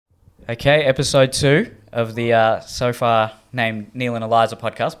Okay, episode 2 of the so far named Neil and Eliza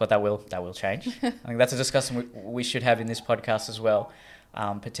podcast, but that will change. I think that's a discussion we should have in this podcast as well.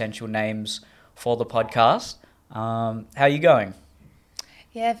 Potential names for the podcast. How are you going?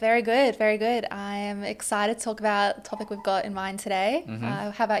 Yeah, very good, very good. I am excited to talk about the topic we've got in mind today.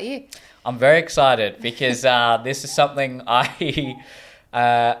 How about you? I'm very excited because this is something I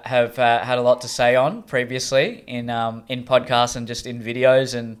have had a lot to say on previously in podcasts and just in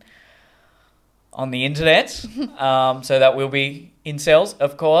videos and on the internet. So that will be incels,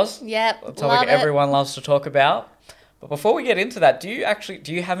 of course. Yep, A topic everyone loves to talk about. But before we get into that, do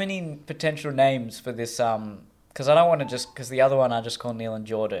you have any potential names for this? Because I don't want to because the other one I just call Neil and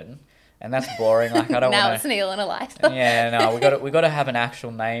Jordan, and that's boring. Like I don't now want it's Neil and Eliza. Yeah, no, we got to have an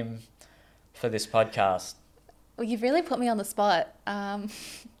actual name for this podcast. Well, you've really put me on the spot. No,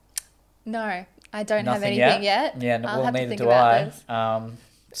 I don't have Nothing anything yet. Yeah, I'll well, have to neither think do about I. this.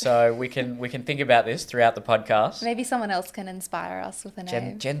 So we can think about this throughout the podcast. Maybe someone else can inspire us with a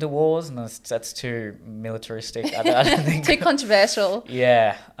name. Gender wars, no, that's too militaristic. I don't think. Too controversial.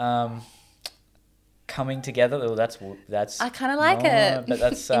 Yeah. Coming together. Oh, that's. I kind of like it. But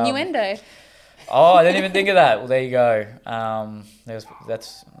that's innuendo. Oh, I didn't even think of that. Well, there you go.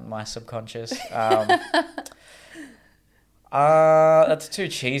 That's my subconscious. That's too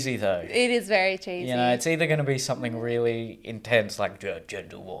cheesy though. It is very cheesy. You know, it's either going to be something really intense like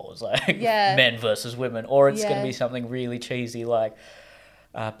gender wars, like Yeah. men versus women, or it's going Yeah. to be something really cheesy like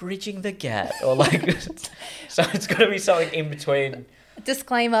bridging the gap, or like. So it's got to be something in between.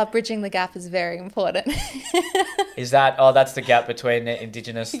 Disclaimer: bridging the gap is very important. Is that? Oh, that's the gap between the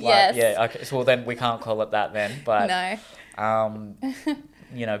Indigenous. Like, Yes. Yeah. Okay. So well, then we can't call it that then. But No.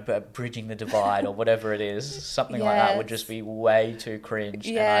 you know, bridging the divide or whatever it is, something like that would just be way too cringe.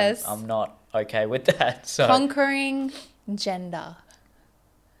 Yes. And I'm not okay with that. So Conquering gender.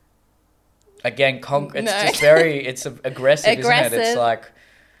 again, it's No. just very, it's aggressive, isn't it? It's Aggressive. like,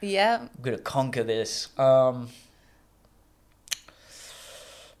 Yeah. I'm going to conquer this.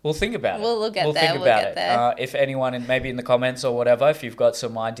 We'll think about it. We'll get there, Think we'll about get it. there. If anyone, maybe in the comments or whatever, if you've got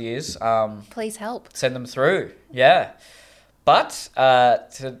some ideas, Please help. send them through. Yeah. But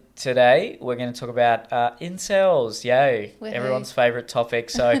today we're going to talk about incels. Yay. Woohoo. Everyone's favourite topic.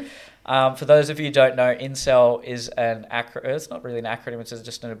 So for those of you who don't know, incel is an acronym. It's not really an acronym. It's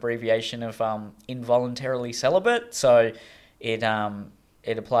just an abbreviation of involuntarily celibate. So it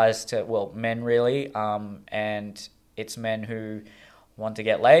applies to, well, men really. And it's men who want to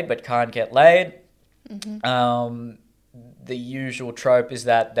get laid but can't get laid. Mm-hmm. The usual trope is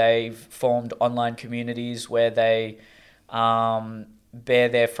that they've formed online communities where they bear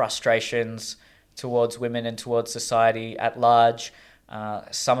their frustrations towards women and towards society at large.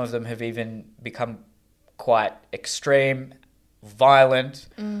 Some of them have even become quite extreme, violent.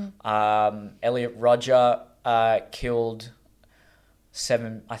 Elliot Rodger killed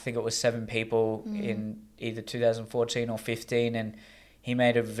seven people in either 2014 or 15, and he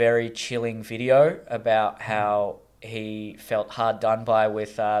made a very chilling video about how he felt hard done by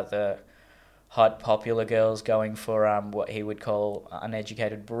with the hot popular girls going for what he would call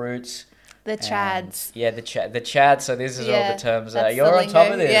uneducated brutes. The chads. Yeah, the chad. So this is all Yeah, the terms. that's You're the on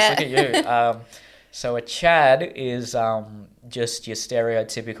top of lingo, this. yeah. Look at you. So a chad is just your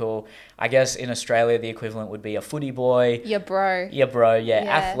stereotypical. I guess in Australia the equivalent would be a footy boy. Your bro. Yeah, bro. Yeah,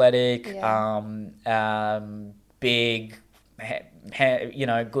 Yeah. athletic. Yeah. Big.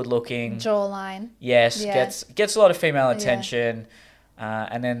 Good looking. Jawline. Yes, Yeah. gets a lot of female attention,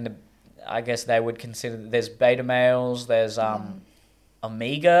 and then I guess they would consider there's beta males. There's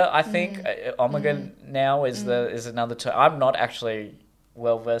Omega. I think Omega now is another term. I'm not actually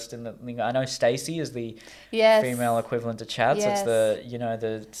well versed in the lingo. I know Stacey is the Yes. female equivalent to Chad. So it's Yes.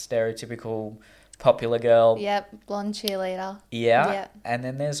 the stereotypical popular girl. Yep. Blonde cheerleader. Yeah. Yep. And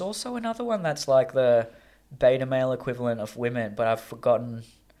then there's also another one that's like the beta male equivalent of women, but I've forgotten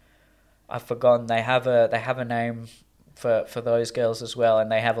they have a name for those girls as well, and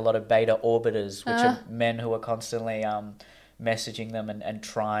they have a lot of beta orbiters, which are men who are constantly messaging them and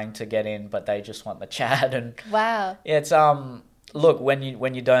trying to get in, but they just want the chat. And Wow. it's look, when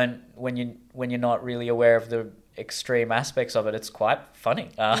you're not really aware of the extreme aspects of it, it's quite funny.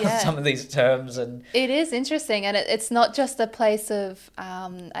 Some of these terms, and It is interesting, and it's not just a place of,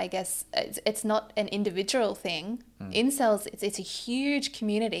 I guess, it's not an individual thing. Incels, it's a huge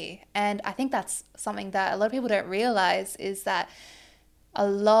community, and I think that's something that a lot of people don't realize is that a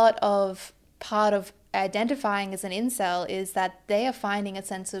lot of part of identifying as an incel is that they are finding a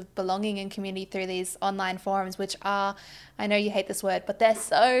sense of belonging and community through these online forums, which are, I know you hate this word, but they're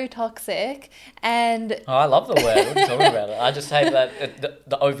so toxic. And Oh, I love the word. What are you talking about? I just hate that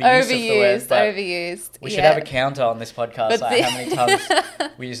the overuse of the word. Overused. We should have a counter on this podcast, like how many times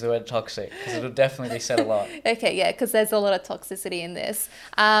we use the word toxic, because it'll definitely be said a lot. Okay, yeah, because there's a lot of toxicity in this.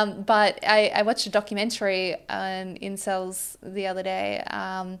 But I watched a documentary on incels the other day,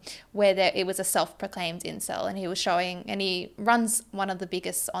 where it was a self-proclaimed incel, and he was showing, and he runs one of the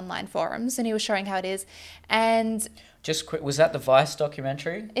biggest online forums, and he was showing how it is. And just quick, was that the Vice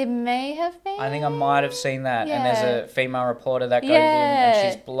documentary? It may have been. I think I might have seen that. Yeah. And there's a female reporter that goes in,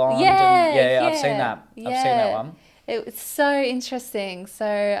 and she's blonde. Yeah, I've seen that. Yeah. I've seen that one. It was so interesting.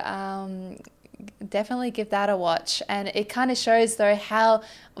 So definitely give that a watch. And it kind of shows, though, how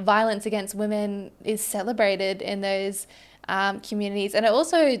violence against women is celebrated in those communities. And it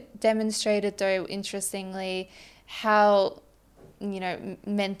also demonstrated, though, interestingly, how,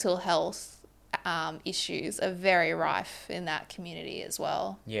 mental health issues are very rife in that community as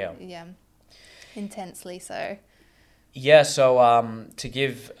well. Yeah. Yeah. Intensely so. Yeah, so to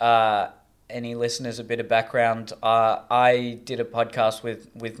give any listeners a bit of background, I did a podcast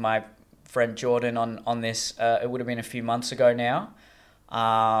with my friend Jordan on this. It would have been a few months ago now.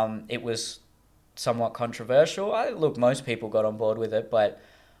 It was somewhat controversial. Look, most people got on board with it, but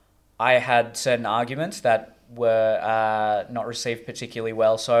I had certain arguments that were not received particularly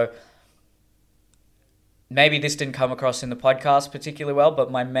well. So maybe this didn't come across in the podcast particularly well, but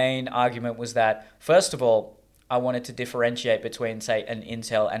my main argument was that, first of all, I wanted to differentiate between, say, an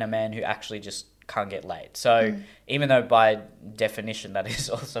incel and a man who actually just can't get laid. So even though by definition that is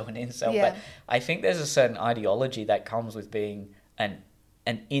also an incel, but I think there's a certain ideology that comes with being an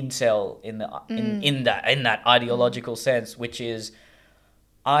incel in that ideological sense, which is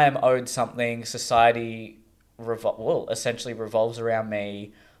I am owed something. Society essentially revolves around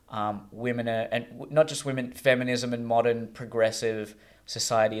me. Women are, and not just women, feminism and modern progressive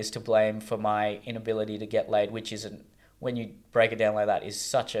society is to blame for my inability to get laid, which isn't, when you break it down like that, is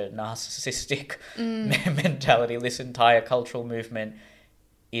such a narcissistic mentality. This entire cultural movement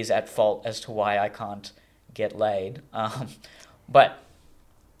is at fault as to why I can't get laid. But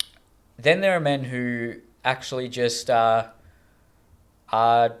then there are men who actually just are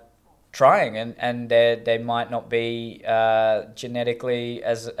trying, and they might not be genetically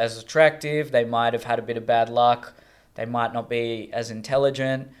as attractive. They might have had a bit of bad luck. They might not be as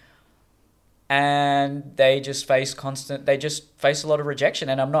intelligent, and they just face a lot of rejection.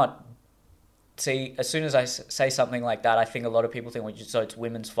 And as soon as I say something like that, I think a lot of people think, well, so it's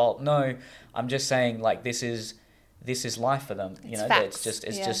women's fault. No, I'm just saying, like, this is life for them. Facts.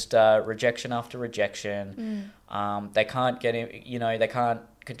 It's just rejection after rejection. They can't they can't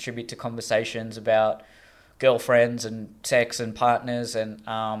contribute to conversations about girlfriends and sex and partners, and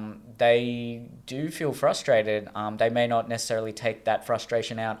they do feel frustrated. They may not necessarily take that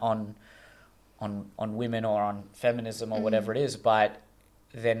frustration out on women or on feminism or whatever it is, but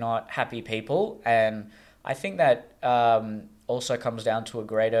they're not happy people. And I think that also comes down to a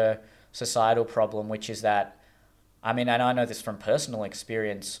greater societal problem, which is that, and I know this from personal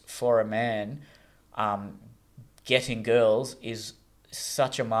experience, for a man, getting girls is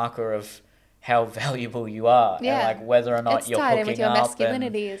such a marker of how valuable you are, and like whether or not you're hooking up, in with your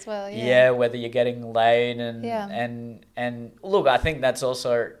masculinity as well. Whether you're getting laid, and look, I think that's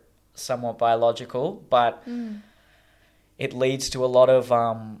also somewhat biological, but it leads to a lot of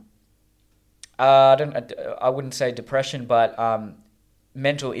I wouldn't say depression, but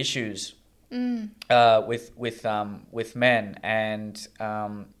mental issues with men. And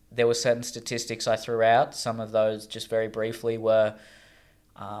there were certain statistics I threw out. Some of those, just very briefly, were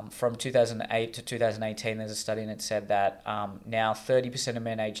from 2008 to 2018. There's a study, and it said that now 30% of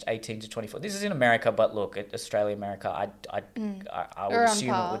men aged 18 to 24. This is in America, but look, at Australia, America, I would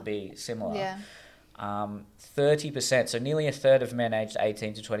assume it would be similar. Yeah. 30%, so nearly a third of men aged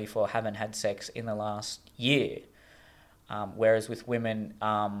 18 to 24 haven't had sex in the last year. Whereas with women,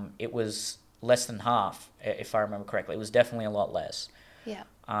 it was less than half, if I remember correctly. It was definitely a lot less. Yeah.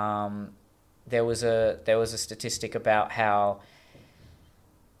 There was a statistic about how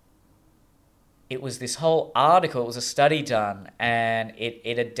it was this whole article. It was a study done, and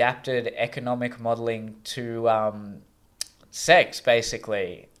it adapted economic modeling to sex,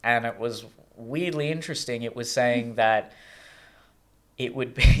 basically, and it was weirdly interesting. It was saying that it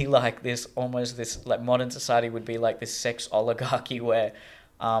would be like this, almost this, like modern society would be like this sex oligarchy where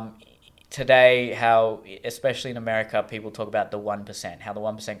today, how, especially in America, people talk about the 1%, how the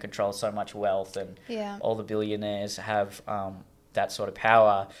 1% controls so much wealth, and all the billionaires have that sort of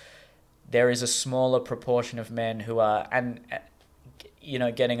power. there is a smaller proportion of men who are, and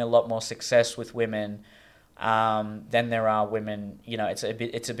getting a lot more success with women than there are women.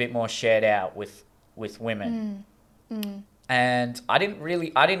 It's a bit more shared out with women. And I'll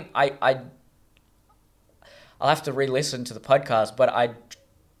have to re-listen to the podcast, but I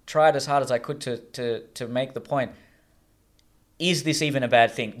tried as hard as I could to make the point. Is this even a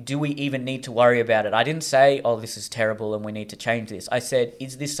bad thing? Do we even need to worry about it? I didn't say, oh, this is terrible and we need to change this. I said,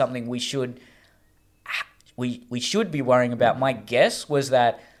 is this something we should be worrying about? My guess was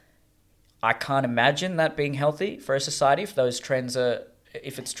that I can't imagine that being healthy for a society if it's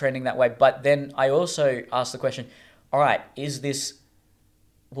trending that way. But then I also asked the question, all right, is this,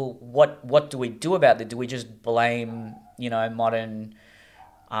 well, what do we do about it? Do we just blame,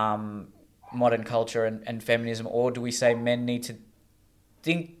 modern culture and feminism, or do we say men need to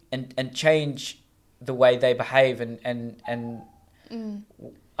think and change the way they behave? And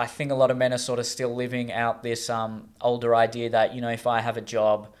I think a lot of men are sort of still living out this older idea that, if I have a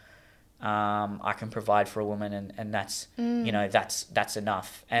job, I can provide for a woman, and that's that's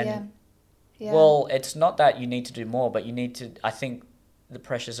enough. And well, it's not that you need to do more, but you need to. I think the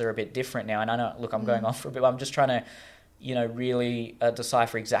pressures are a bit different now. And I know, look, I'm going off for a bit, but I'm just trying to, really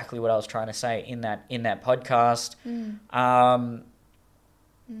decipher exactly what I was trying to say in that podcast. And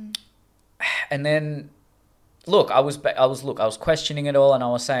then, look, I was questioning it all, and I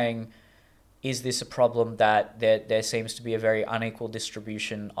was saying, is this a problem that there seems to be a very unequal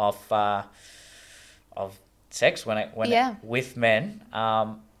distribution of sex with men?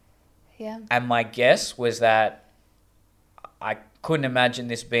 And my guess was that I couldn't imagine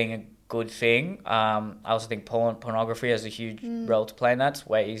this being a good thing. I also think pornography has a huge role to play in that. It's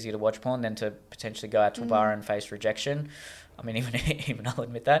way easier to watch porn than to potentially go out to a bar and face rejection. I mean, even I'll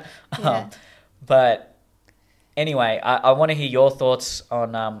admit that. But anyway, I want to hear your thoughts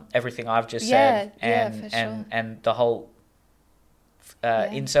on everything I've just said, and the whole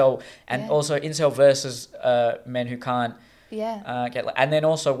incel, and also incel versus men who can't get. And then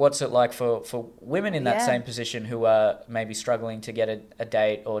also, what's it like for women in that same position who are maybe struggling to get a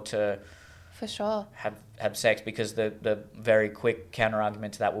date or to for sure have sex? Because the very quick counter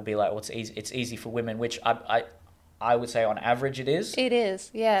argument to that will be like, well, it's easy for women, which I would say on average it is. It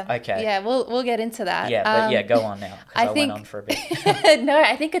is, yeah. Okay. Yeah, we'll get into that. Yeah, but go on now, because I went on for a bit. No,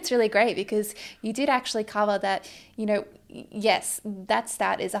 I think it's really great because you did actually cover that, yes, that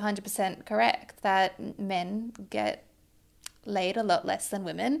stat is 100% correct, that men get laid a lot less than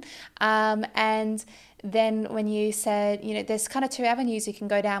women. And then when you said, there's kind of two avenues you can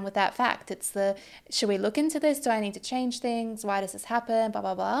go down with that fact. It's should we look into this? Do I need to change things? Why does this happen? Blah,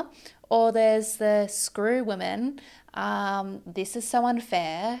 blah, blah. Or there's the screw women. This is so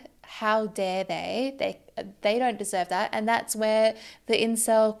unfair. How dare they? They don't deserve that. And that's where the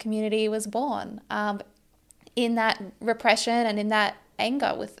incel community was born, in that repression and in that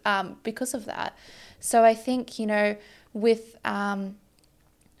anger because of that. So I think, with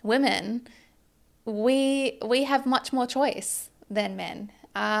women, we have much more choice than men.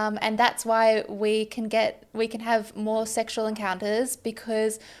 And that's why we can have more sexual encounters,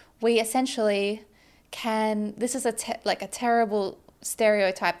 because we essentially can. This is a terrible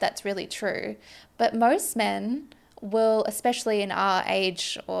stereotype that's really true, but most men will, especially in our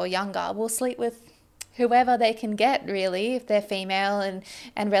age or younger, will sleep with whoever they can get, really, if they're female and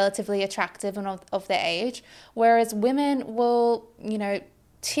relatively attractive and of their age, whereas women will,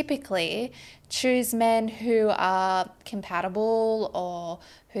 typically choose men who are compatible or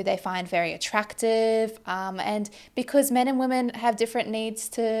who they find very attractive, and because men and women have different needs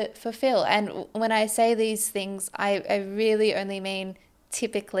to fulfill. And when I say these things, I really only mean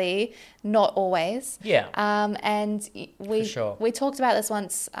typically, not always. Yeah. And we talked about this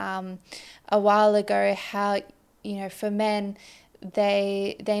once a while ago, how, for men,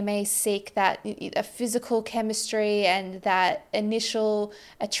 they may seek that a physical chemistry and that initial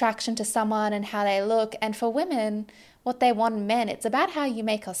attraction to someone and how they look. And for women, what they want in men, it's about how you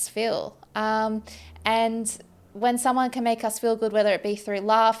make us feel. And when someone can make us feel good, whether it be through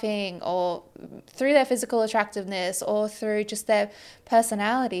laughing or through their physical attractiveness or through just their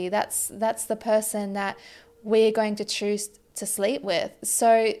personality, that's the person that we're going to choose to sleep with.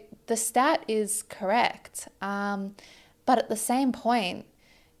 So the stat is correct. But at the same point,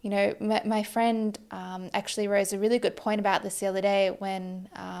 my friend actually raised a really good point about this the other day when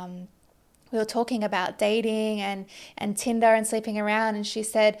we were talking about dating and Tinder and sleeping around. And she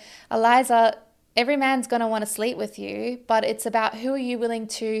said, Eliza, every man's going to want to sleep with you, but it's about who are you willing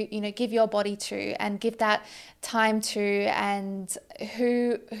to, give your body to and give that time to, and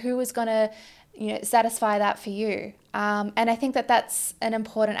who is going to, satisfy that for you. And I think that that's an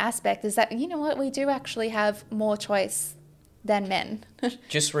important aspect, is that, you know what, we do actually have more choice than men.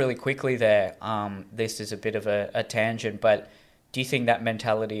 Just really quickly there, this is a bit of a tangent, but do you think that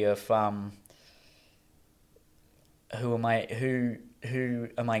mentality of who am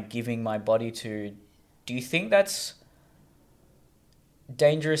I giving my body to, do you think that's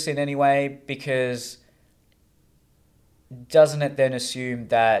dangerous in any way? Because doesn't it then assume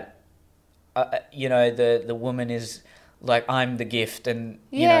that the woman is like, I'm the gift, and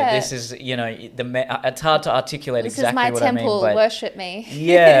this is it's hard to articulate this exactly is my what temple, I mean, but worship me.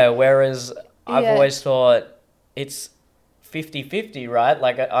 yeah, whereas I've always thought it's 50-50, right?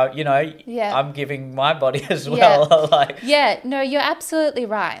 Like, I'm giving my body as well. No, you're absolutely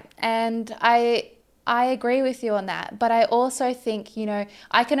right. And I agree with you on that. But I also think,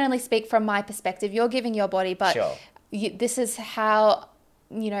 I can only speak from my perspective. You're giving your body, but sure. This is how,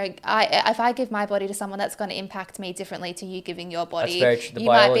 if I give my body to someone, that's going to impact me differently to you giving your body. That's very true. You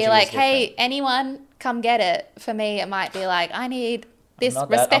might be like, hey, anyone, come get it. For me, it might be like, I need this,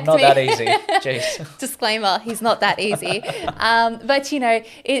 respect me. I'm not that easy. Jeez. Disclaimer, he's not that easy. But,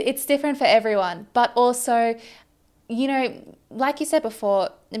 it's different for everyone. But also, like you said before,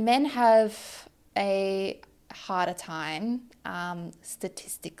 men have a harder time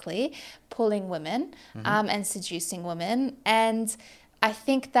statistically pulling women and seducing women. And I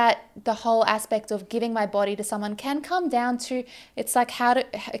think that the whole aspect of giving my body to someone can come down to, it's like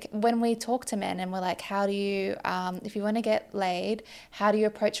when we talk to men and we're like, how do you, if you want to get laid, how do you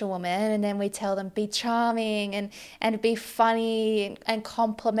approach a woman? And then we tell them, be charming and be funny and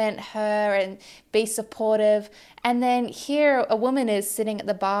compliment her and be supportive. And then here a woman is sitting at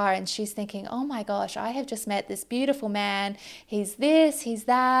the bar and she's thinking, oh my gosh, I have just met this beautiful man. He's this, he's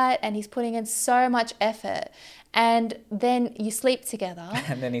that, and he's putting in so much effort. And then you sleep together.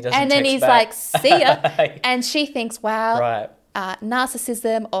 And then he doesn't And then text he's back. like, see ya. And she thinks, wow, right.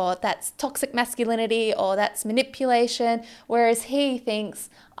 Narcissism, or that's toxic masculinity, or that's manipulation. Whereas he thinks,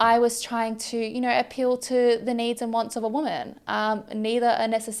 I was trying to, appeal to the needs and wants of a woman. Neither are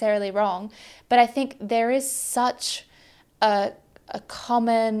necessarily wrong. But I think there is such a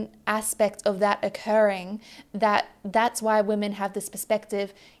common aspect of that occurring that's why women have this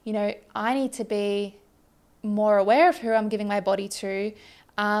perspective, I need to be more aware of who I'm giving my body to,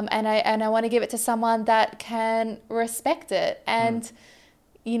 and I want to give it to someone that can respect it. And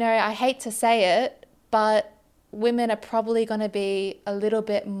I hate to say it, but women are probably going to be a little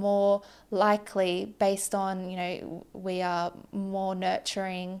bit more likely, based on we are more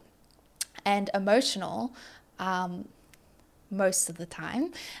nurturing and emotional most of the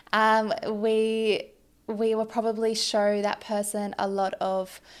time. We will probably show that person a lot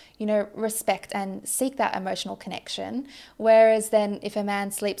of, respect and seek that emotional connection. Whereas then if a man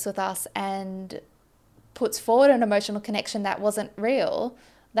sleeps with us and puts forward an emotional connection that wasn't real,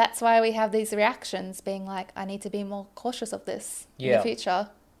 that's why we have these reactions, being like, I need to be more cautious of this in the future.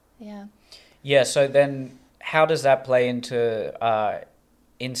 Yeah. Yeah. So then how does that play into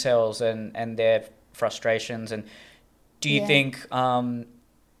incels and their frustrations? And do you think,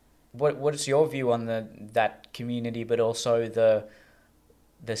 what's your view on that community, but also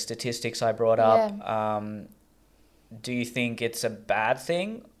the statistics I brought up? Do you think it's a bad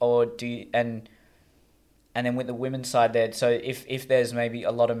thing, or and then with the women's side there, so if there's maybe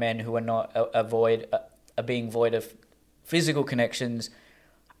a lot of men who are not are being void of physical connections,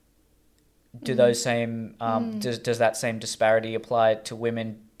 do those same does that same disparity apply to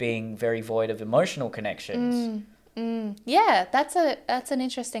women being very void of emotional connections? Yeah, that's an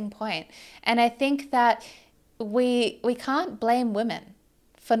interesting point. And I think that we can't blame women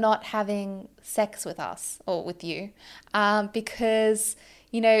for not having sex with us or with you, because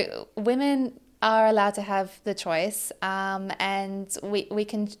women are allowed to have the choice, and we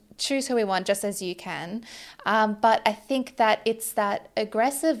can choose who we want, just as you can, but I think that it's that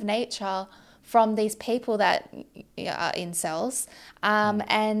aggressive nature from these people that are incels,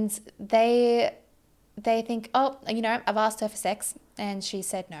 and they think, oh, I've asked her for sex and she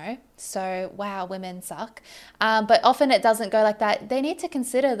said no, so wow, women suck. But often it doesn't go like that. They need to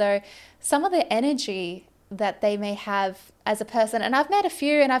consider, though, some of the energy that they may have as a person. And I've met a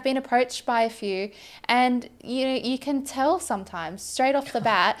few, and I've been approached by a few, and you can tell sometimes straight off the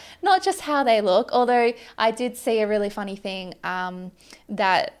bat, not just how they look, although I did see a really funny thing,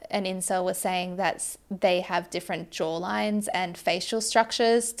 that an incel was saying that they have different jawlines and facial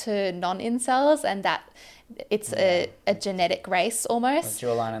structures to non-incels, and that it's a genetic race almost. The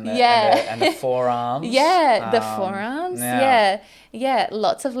jawline and the forearms. The forearms. Yeah.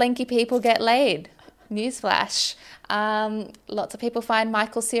 Lots of lanky people get laid. Newsflash. Lots of people find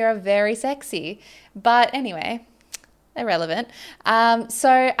Michael Cera very sexy. But anyway, irrelevant.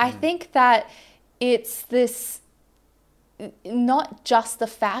 So I think that it's this, not just the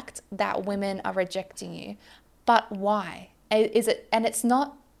fact that women are rejecting you, but why? Is it? And it's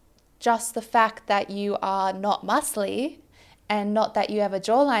not just the fact that you are not muscly and not that you have a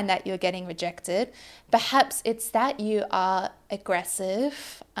jawline that you're getting rejected. Perhaps it's that you are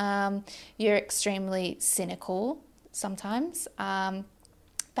aggressive, you're extremely cynical sometimes.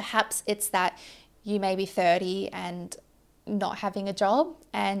 Perhaps it's that you may be 30 and not having a job,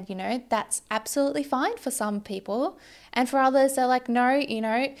 and that's absolutely fine for some people, and for others they're like, no,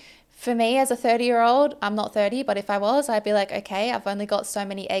 for me as a 30-year-old, I'm not 30, but if I was, I'd be like, okay, I've only got so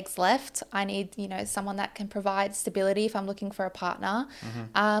many eggs left. I need someone that can provide stability if I'm looking for a partner.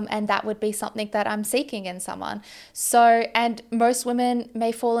 And that would be something that I'm seeking in someone. So, and most women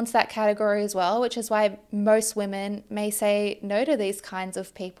may fall into that category as well, which is why most women may say no to these kinds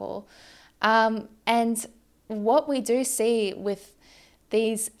of people. And what we do see with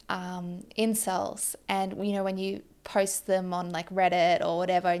these incels, and when you post them on like Reddit or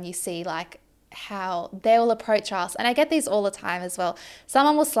whatever, and you see like how they will approach us, and I get these all the time as well.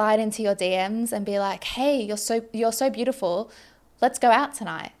 Someone will slide into your DMs and be like, hey, you're so beautiful, let's go out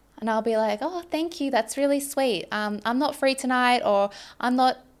tonight. And I'll be like, oh, thank you, that's really sweet. I'm not free tonight, or I'm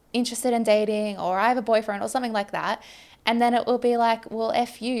not interested in dating, or I have a boyfriend, or something like that. And then it will be like, well,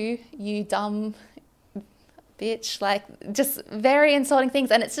 F you dumb bitch, like just very insulting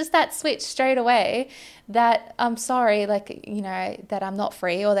things. And it's just that switch straight away that I'm sorry, like, that I'm not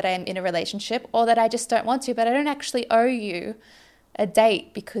free, or that I'm in a relationship, or that I just don't want to, but I don't actually owe you a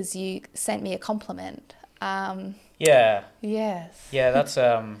date because you sent me a compliment. Yes. Yeah, that's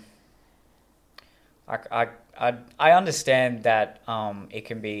I understand that it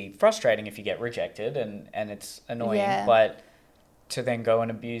can be frustrating if you get rejected, and it's annoying, but to then go and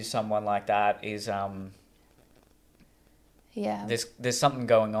abuse someone like that is there's something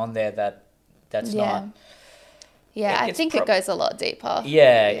going on there that's not. I think it goes a lot deeper.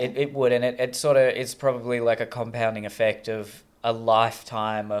 It would, and it's probably like a compounding effect of a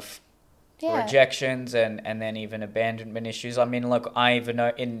lifetime of rejections and then even abandonment issues. I mean, look, I even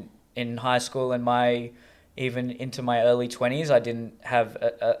know in high school and even into my early 20s, I didn't have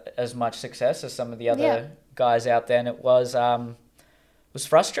as much success as some of the other guys out there, and it was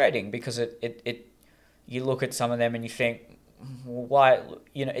frustrating because it you look at some of them and you think, why,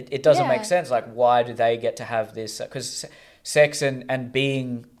 it doesn't make sense. Like, why do they get to have this? Because sex and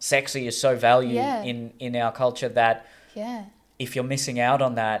being sexy is so valued in our culture that if you're missing out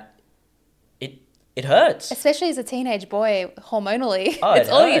on that, it hurts. Especially as a teenage boy, hormonally. It's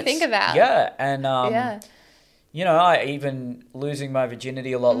all you think about. Yeah, and I even losing my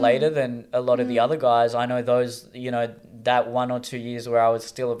virginity a lot later than a lot of the other guys. I know those, that 1 or 2 years where I was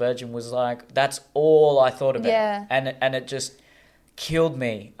still a virgin was like, that's all I thought about. Yeah. And it just killed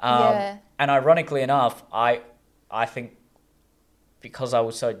me. And ironically enough, I think because I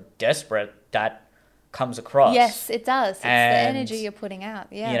was so desperate, that comes across. Yes, it does. It's the energy you're putting out.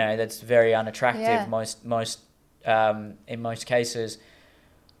 Yeah. That's very unattractive in most cases.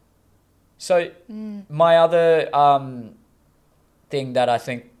 So my other thing that I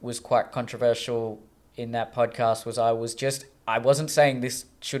think was quite controversial in that podcast was I wasn't saying this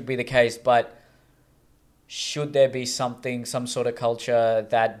should be the case, but should there be some sort of culture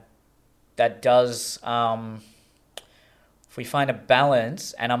that does, if we find a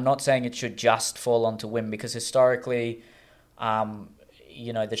balance, and I'm not saying it should just fall onto women, because historically,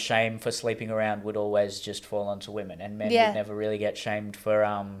 the shame for sleeping around would always just fall onto women, and men would never really get shamed for,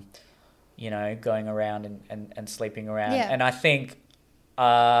 going around and sleeping around. Yeah. And I think,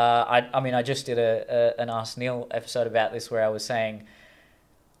 I just did an Ask Neil episode about this where I was saying,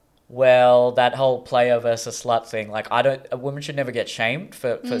 well, that whole player versus slut thing, like a woman should never get shamed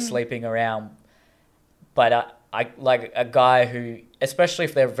for sleeping around, but I like a guy who, especially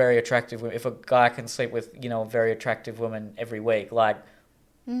if they're very attractive, if a guy can sleep with, a very attractive woman every week, like,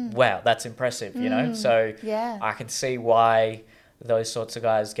 wow, that's impressive, So I can see why those sorts of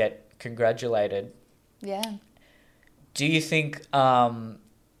guys get congratulated. Yeah. Do you think,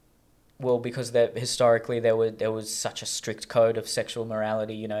 because historically there was such a strict code of sexual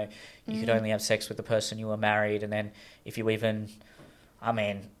morality, you could only have sex with the person you were married, and then if you even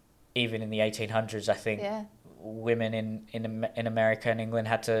in the 1800s, I think women in America and England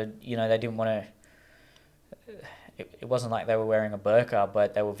had to, they didn't want to. It wasn't like they were wearing a burqa,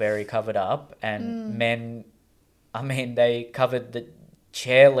 but they were very covered up, and men, they covered the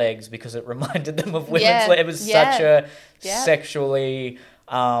chair legs because it reminded them of women's legs. It was such a sexually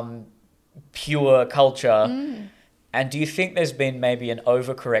pure culture. And do you think there's been maybe an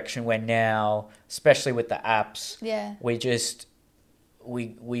overcorrection where now, especially with the apps, Yeah. we just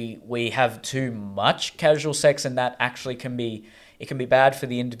we have too much casual sex, and that actually can be bad for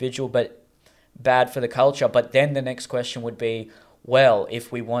the individual, but bad for the culture. But then the next question would be, well,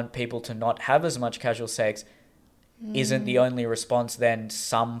 if we want people to not have as much casual sex, isn't the only response then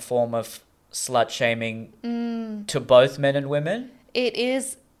some form of slut shaming to both men and women? It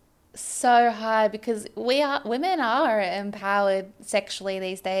is so hard because women are empowered sexually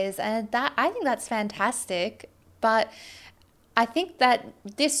these days, and that I think that's fantastic. But I think that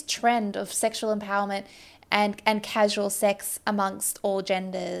this trend of sexual empowerment and casual sex amongst all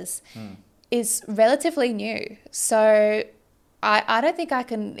genders is relatively new. So I don't think I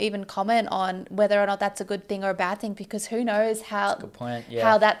can even comment on whether or not that's a good thing or a bad thing, because who knows how Good point. Yeah.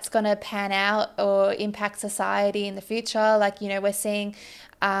 how that's going to pan out or impact society in the future. Like, we're seeing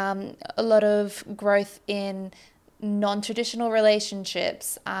a lot of growth in non-traditional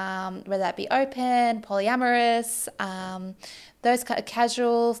relationships, whether that be open, polyamorous, those kind of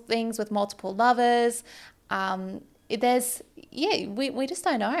casual things with multiple lovers. We just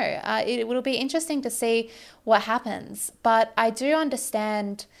don't know. It will be interesting to see what happens. But I do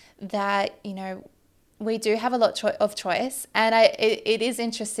understand that, we do have a lot of choice. And it is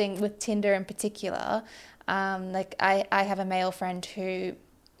interesting with Tinder in particular. I have a male friend who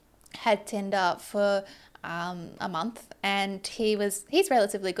had Tinder for a month, and he's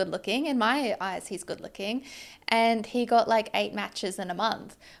relatively good looking. In my eyes, he's good looking. And he got like 8 matches in a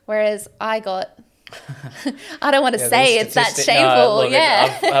month. Whereas I got... I don't want to say it's that shameful. No, look,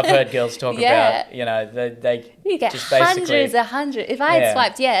 I've heard girls talk about, they you get just hundreds. If I had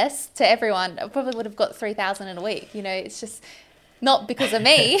swiped yes to everyone, I probably would have got 3,000 in a week. It's just not because of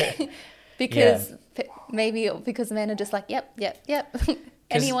me, because maybe because men are just like, yep.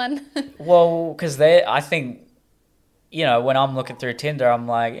 Anyone. Well, because I think, when I'm looking through Tinder, I'm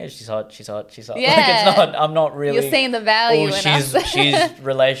like, yeah, she's hot. Yeah. Like, it's not, I'm not really... You're seeing the value in us. She's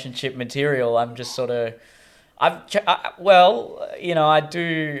relationship material. I'm just sort of... I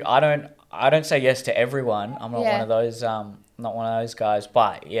don't say yes to everyone. I'm not one of those, not one of those guys.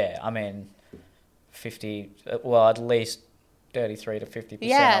 But, 50, at least 33 to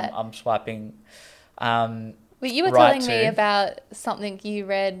 50%, I'm swiping Well, you were telling me about something you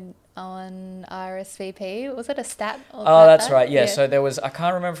read on RSVP. Was it a stat? That's right. Yeah. So there was, I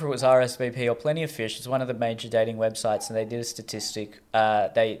can't remember if it was RSVP or Plenty of Fish. It's one of the major dating websites, and they did a statistic.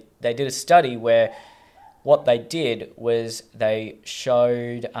 They did a study where what they did was they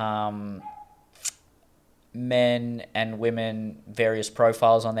showed men and women various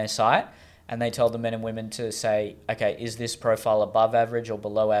profiles on their site, and they told the men and women to say, okay, is this profile above average or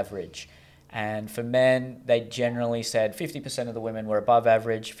below average? And for men, they generally said 50% of the women were above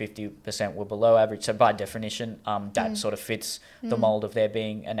average, 50% were below average. So by definition, that sort of fits the mold of there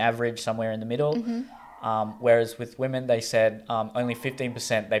being an average somewhere in the middle. Whereas with women, they said only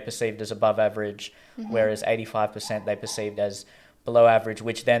 15% they perceived as above average, whereas 85% they perceived as below average,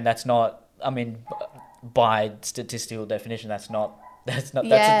 which then that's not, by statistical definition, that's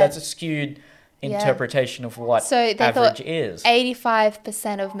a skewed interpretation of what average is.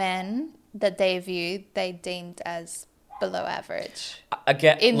 85% of men that they viewed, they deemed as below average.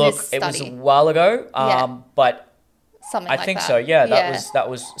 Again, it was a while ago, but something I like think that. so. Yeah, that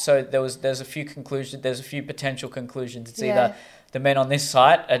was. So there's a few conclusions. There's a few potential conclusions. It's either the men on this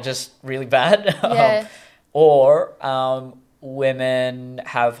site are just really bad, or women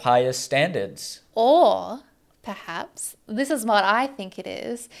have higher standards, or perhaps this is what I think it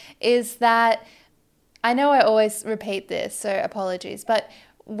is that I know I always repeat this, so apologies, but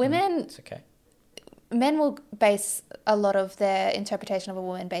women, it's okay. Men will base a lot of their interpretation of a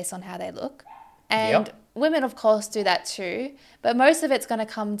woman based on how they look. And women, of course, do that too. But most of it's going to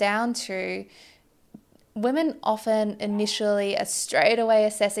come down to women often initially are straight away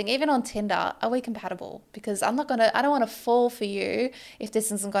assessing, even on Tinder, are we compatible? Because I don't want to fall for you if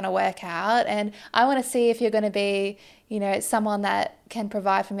this isn't going to work out. And I want to see if you're going to be, someone that can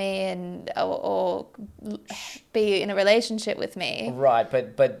provide for me and or be in a relationship with me. Right,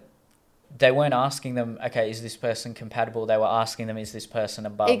 but they weren't asking them, okay, is this person compatible? They were asking them, is this person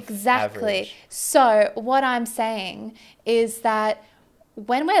above average? So what I'm saying is that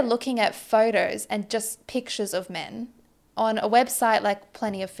when we're looking at photos and just pictures of men on a website like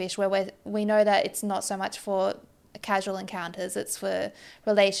Plenty of Fish, where we know that it's not so much for casual encounters, it's for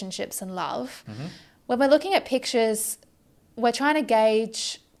relationships and love. When we're looking at pictures, we're trying to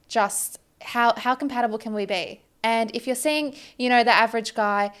gauge just how compatible can we be. And if you're seeing, the average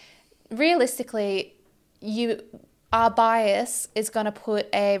guy, realistically, our bias is going to put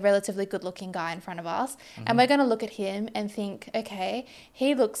a relatively good looking guy in front of us, and we're going to look at him and think, okay,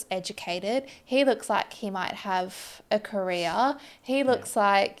 he looks educated, he looks like he might have a career, he looks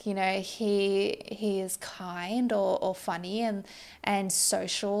like, you know, he is kind or funny and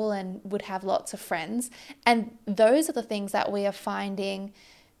social and would have lots of friends. And those are the things that we are finding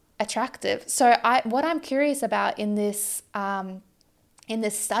attractive. So what I'm curious about in this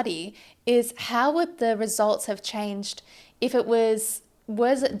study is, how would the results have changed if it was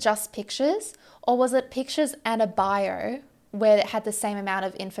it just pictures, or was it pictures and a bio where it had the same amount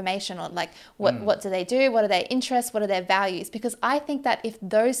of information on, like, what do they do, what are their interests, what are their values? Because I think that if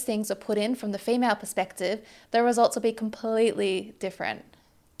those things are put in from the female perspective, the results will be completely different.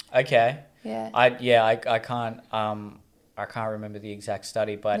 Okay. Yeah. I can't remember the exact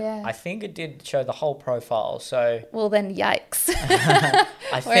study, but Yeah. I think it did show the whole profile. So Well, then yikes.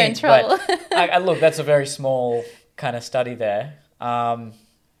 We're in trouble. But look, that's a very small kind of study there. Well,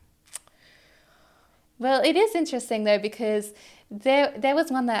 it is interesting though, because there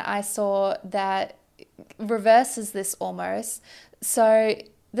was one that I saw that reverses this almost. So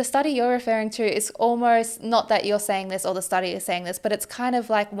the study you're referring to is almost not that you're saying this or the study is saying this, but it's kind of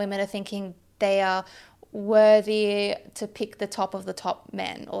like women are thinking they are worthy to pick the top of the top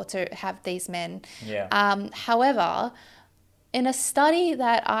men, or to have these men. Yeah. However, in a study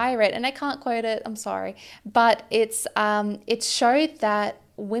that I read, and I can't quote it, I'm sorry, but it showed that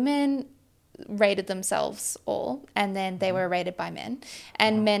women rated themselves all, and then they were rated by men,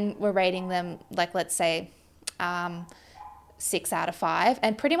 and men were rating them, like, let's say 6 out of 5,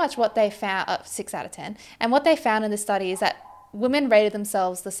 and pretty much what they found, 6 out of 10, and what they found in the study is that women rated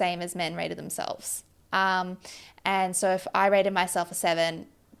themselves the same as men rated themselves. And so if I rated myself a 7,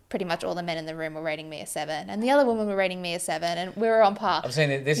 pretty much all the men in the room were rating me a 7, and the other women were rating me a 7, and we were on par. I've seen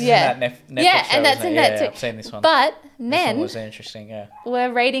it. This is in that Netflix yeah, show, and that's isn't in it? that Yeah, too. I've seen this one. But This men one was interesting, yeah. were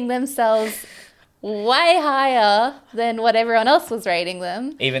rating themselves way higher than what everyone else was rating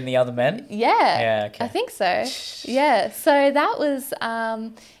them. Even the other men? Yeah. Yeah, okay. I think so. Yeah. So that was,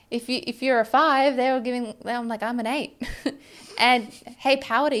 if you're a 5, they were giving, I'm like, I'm an 8. And hey,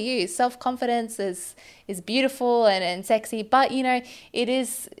 power to you. Self-confidence is beautiful and sexy, but you know,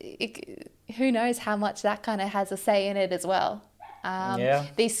 who knows how much that kind of has a say in it as well.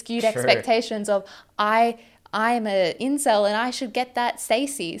 These skewed expectations of, I'm an incel and I should get that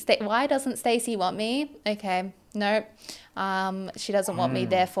Stacey. Why doesn't Stacey want me? Okay, no, she doesn't want me.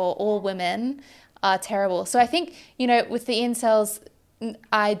 Therefore, all women are terrible. So I think, you know, with the incels,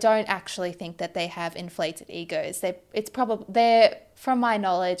 I don't actually think that they have inflated egos. They're, from my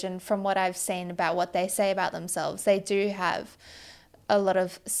knowledge and from what I've seen about what they say about themselves, they do have a lot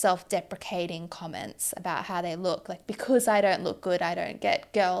of self-deprecating comments about how they look. Like, because I don't look good, I don't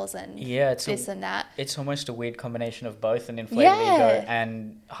get girls, and this and that. It's almost a weird combination of both an inflated ego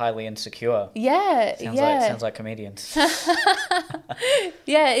and highly insecure. Yeah, Sounds like comedians.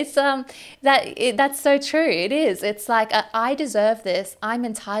 Yeah, it's that's so true. It is. It's like, I deserve this. I'm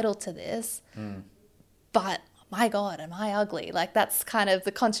entitled to this. But my God, am I ugly? Like, that's kind of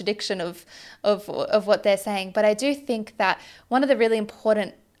the contradiction of what they're saying. But I do think that one of the really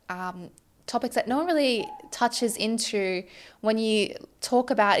important topics that no one really touches into when you talk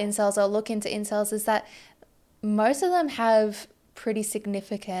about incels or look into incels is that most of them have pretty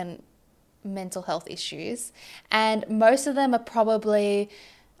significant mental health issues, and most of them are probably,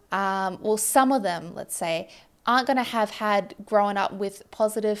 some of them, let's say, aren't going to have had grown up with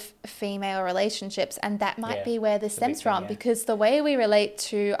positive female relationships, and that might be where this stems from, because the way we relate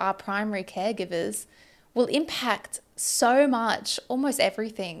to our primary caregivers will impact so much, almost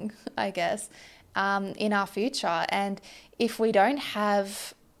everything, I guess, in our future. And if we don't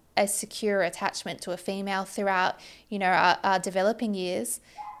have a secure attachment to a female throughout, you know, our developing years,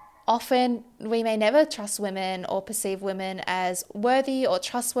 often we may never trust women or perceive women as worthy or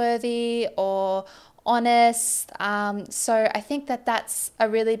trustworthy or honest. So I think that that's a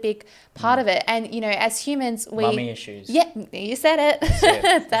really big part of it. And, you know, as humans, Mummy issues. Yeah, you said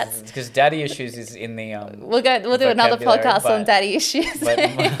it. That's because daddy issues is in the we'll do another podcast on daddy issues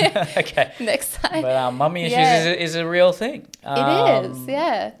okay, next time. But mummy issues is a real thing. It is,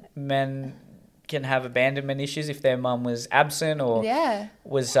 yeah. Men can have abandonment issues if their mum was absent or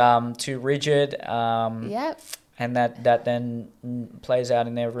was too rigid. And that then plays out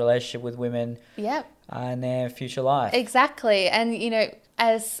in their relationship with women in their future life. Exactly. And, you know,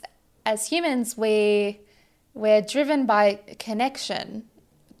 as humans, we're driven by connection,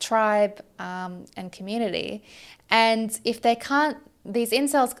 tribe, and community. And if these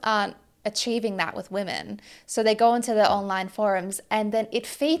incels aren't achieving that with women, so they go into the online forums, and then it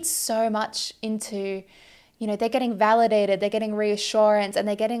feeds so much into, they're getting validated, they're getting reassurance, and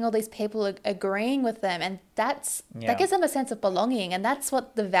they're getting all these people agreeing with them. And that gives them a sense of belonging. And that's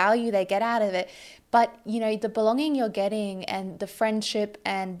what the value they get out of it. But, the belonging you're getting and the friendship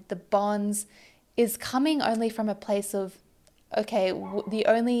and the bonds is coming only from a place of, okay, the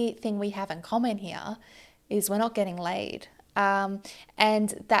only thing we have in common here is we're not getting laid. And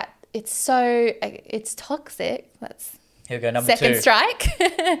that it's toxic. That's here we go, number second 2. Strike.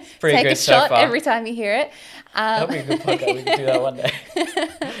 Pretty Take good a so shot far. every time you hear it. That'll be a good podcast. We can do that one day.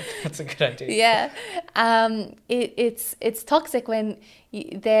 That's a good idea. Yeah. It's toxic when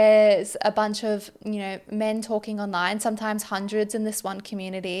there's a bunch of, men talking online, sometimes hundreds in this one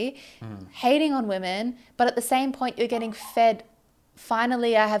community, hating on women, but at the same point you're getting fed,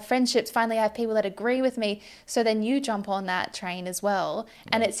 finally I have friendships, finally I have people that agree with me, so then you jump on that train as well.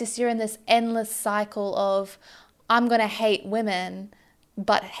 And it's just, you're in this endless cycle of, I'm going to hate women,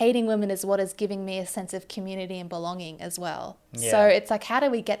 but hating women is what is giving me a sense of community and belonging as well. Yeah. So it's like, how do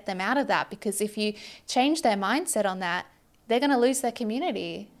we get them out of that? Because if you change their mindset on that, they're going to lose their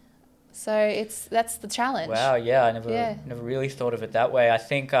community. So that's the challenge. Wow, yeah, I never really thought of it that way. I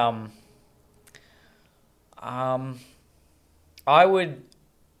think I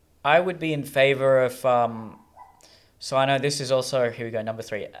would be in favor of so I know this is also, here we go, number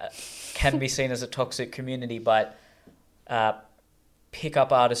 3, can be seen as a toxic community, but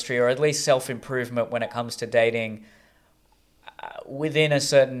pick-up artistry, or at least self-improvement when it comes to dating, within a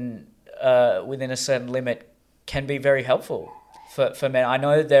certain limit, can be very helpful for men. I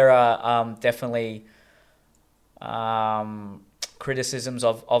know there are definitely criticisms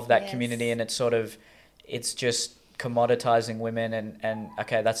of that community, and it's just commoditizing women, and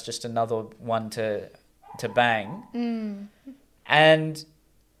okay, that's just another one to bang. And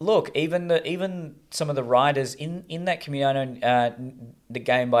look, even some of the writers in that community, I know The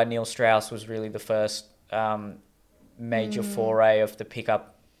Game by Neil Strauss was really the first major foray of the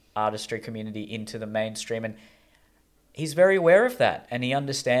pickup artistry community into the mainstream, and he's very aware of that, and he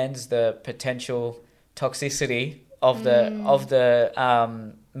understands the potential toxicity of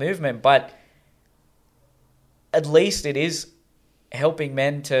the movement, but at least it is helping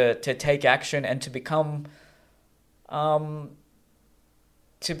men to take action and to become, I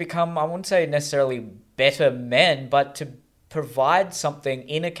wouldn't say necessarily better men, but to provide something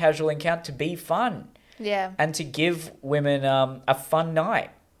in a casual encounter to be fun. Yeah. And to give women a fun night.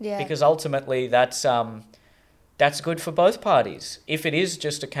 Yeah. Because ultimately that's good for both parties. If it is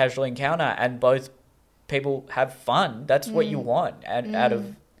just a casual encounter and both people have fun, that's what you want out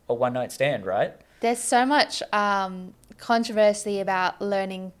of a one-night stand, right? There's so much controversy about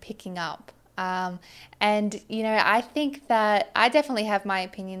learning picking up. And, I think that I definitely have my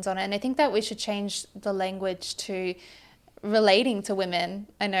opinions on it. And I think that we should change the language to relating to women.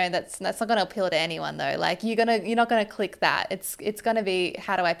 I know that's not going to appeal to anyone though. Like you're not going to click that. It's going to be,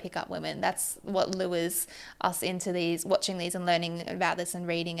 how do I pick up women? That's what lures us into watching these and learning about this and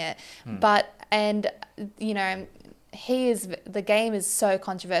reading it. The game is so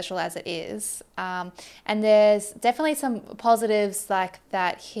controversial as it is. And there's definitely some positives, like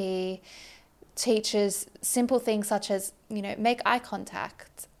that he teaches simple things such as, make eye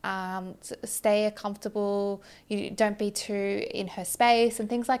contact, stay comfortable, you don't be too in her space and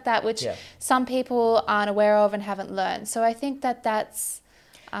things like that, which some people aren't aware of and haven't learned. So I think that's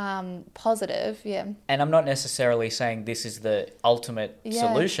positive. Yeah. And I'm not necessarily saying this is the ultimate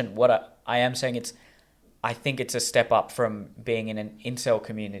solution. What I am saying, I think it's a step up from being in an incel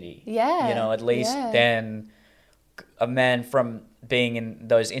community. Yeah. At least then a man from being in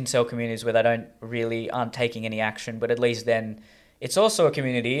those incel communities where they aren't taking any action, but at least then it's also a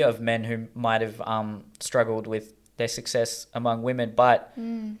community of men who might have struggled with their success among women, but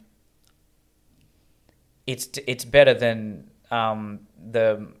it's better than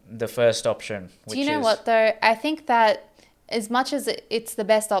the first option. Do you know what though? I think that as much as it's the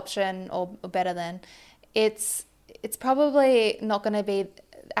best option or better than, it's probably not going to be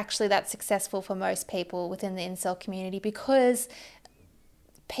actually that successful for most people within the incel community, because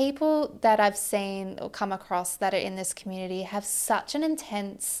people that I've seen or come across that are in this community have such an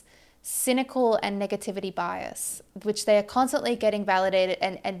intense cynical and negativity bias, which they are constantly getting validated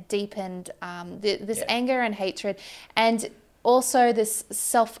and deepened, this anger and hatred. And also this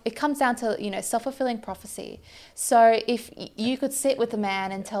it comes down to, self-fulfilling prophecy. So if you could sit with a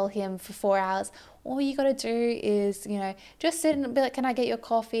man and tell him for 4 hours, all you got to do is, just sit and be like, can I get your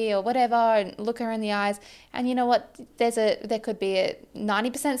coffee or whatever, and look her in the eyes. And you know what? There could be a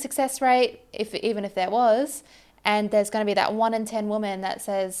 90% success rate, even if there was, and there's going to be that 1 in 10 woman that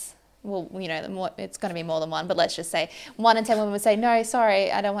says, well, you know, it's going to be more than one, but let's just say 1 in 10 women would say, no,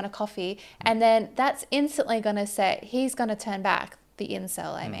 sorry, I don't want a coffee. And then that's instantly going to say, he's going to turn back, the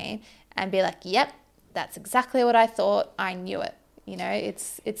incel, I mean, and be like, yep, that's exactly what I thought. I knew it. You know,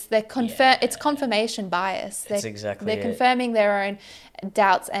 it's confirmation bias. They're confirming their own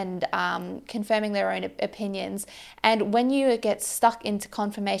doubts and confirming their own opinions. And when you get stuck into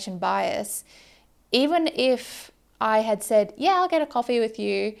confirmation bias, even if I had said, yeah, I'll get a coffee with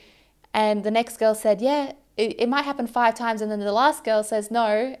you, and the next girl said, yeah, it might happen 5 times, and then the last girl says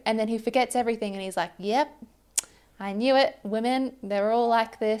no, and then he forgets everything and he's like, yep, I knew it. Women, they're all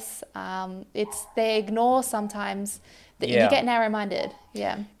like this. They ignore sometimes. You get narrow-minded.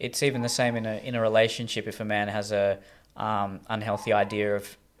 Yeah. It's even the same in a relationship. If a man has a unhealthy idea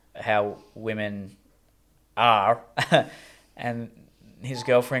of how women are, and his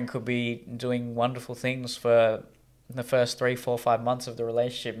girlfriend could be doing wonderful things for the first 3, 4, 5 months of the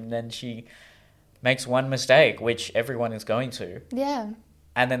relationship, and then she makes one mistake, which everyone is going to. Yeah.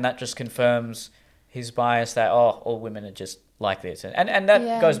 And then that just confirms his bias that, all women are just like this. And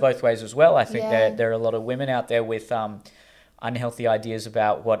that goes both ways as well. I think there are a lot of women out there with unhealthy ideas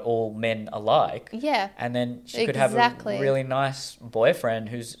about what all men are like. Yeah. And then she could have a really nice boyfriend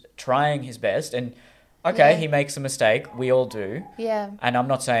who's trying his best. And, okay, he makes a mistake. We all do. Yeah. And I'm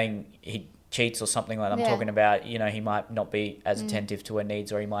not saying he cheats or something like that. I'm talking about, you know, he might not be as attentive to her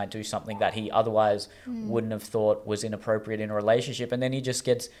needs, or he might do something that he otherwise wouldn't have thought was inappropriate in a relationship. And then he just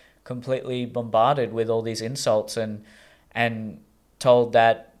gets completely bombarded with all these insults and told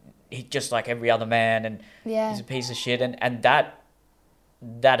that he's just like every other man and he's a piece of shit. And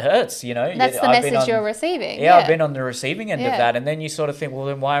that hurts, you know. That's the message you're receiving. Yeah, I've been on the receiving end of that. And then you sort of think, well,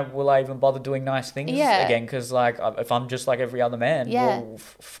 then why will I even bother doing nice things again? Because, like, if I'm just like every other man, well,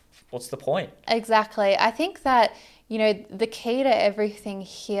 what's the point? Exactly. I think that, you know, the key to everything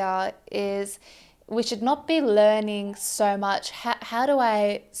here is we should not be learning so much how do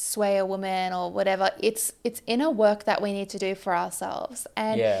I sway a woman or whatever. It's inner work that we need to do for ourselves.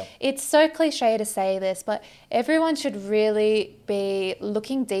 And it's so cliche to say this, but everyone should really be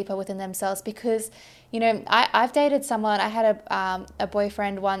looking deeper within themselves, because, you know, I've dated someone. I had a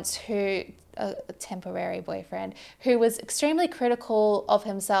boyfriend once a temporary boyfriend who was extremely critical of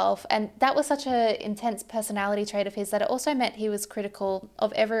himself, and that was such an intense personality trait of his that it also meant he was critical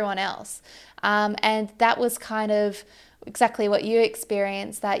of everyone else, and that was kind of exactly what you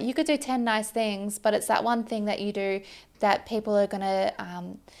experienced, that you could do 10 nice things, but it's that one thing that you do that people are going to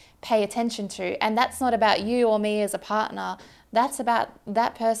pay attention to, and that's not about you or me as a partner. That's about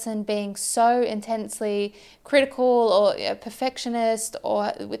that person being so intensely critical or a perfectionist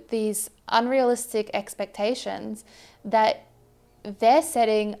or with these unrealistic expectations that they're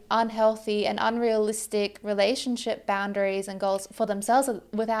setting unhealthy and unrealistic relationship boundaries and goals for themselves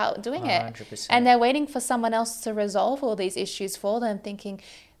without doing 100%. it. And they're waiting for someone else to resolve all these issues for them, thinking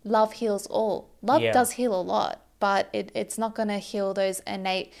love heals all. Love does heal a lot, but it's not going to heal those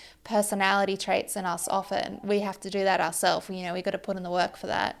innate personality traits in us often. We have to do that ourselves. You know, we got to put in the work for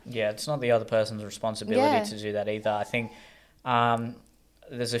that. Yeah, it's not the other person's responsibility to do that either. I think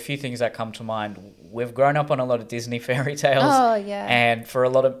there's a few things that come to mind. We've grown up on a lot of Disney fairy tales. Oh, yeah. And for a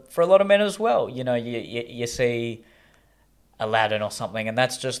lot of men as well, you know, you see Aladdin or something, and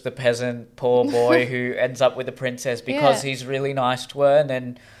that's just the peasant poor boy who ends up with the princess because he's really nice to her, and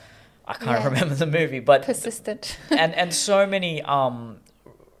then I can't remember the movie, but persistent. and so many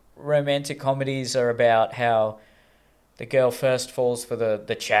romantic comedies are about how the girl first falls for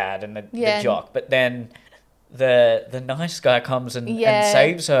the Chad and the jock, but then the nice guy comes and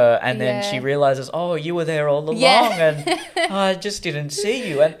saves her, and then she realizes, oh, you were there all along, and I just didn't see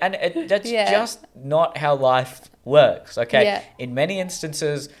you, and that's just not how life works. Okay, in many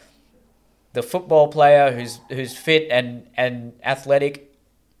instances, the football player who's fit and athletic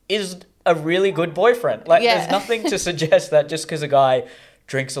is a really good boyfriend. Like, there's nothing to suggest that just because a guy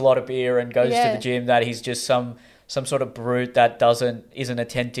drinks a lot of beer and goes to the gym that he's just some sort of brute that isn't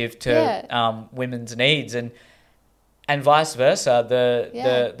attentive to women's needs, and vice versa.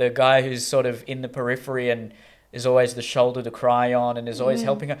 The guy who's sort of in the periphery and is always the shoulder to cry on and is always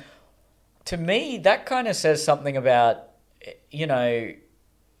helping her. To me, that kind of says something about, you know,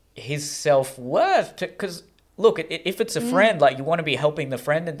 his self-worth. Because look, if it's a friend, like, you want to be helping the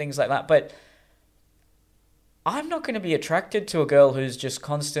friend and things like that, but I'm not going to be attracted to a girl who's just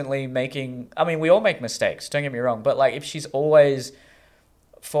constantly making... I mean, we all make mistakes, don't get me wrong, but, like, if she's always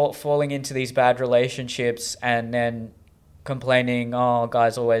falling into these bad relationships and then complaining, oh,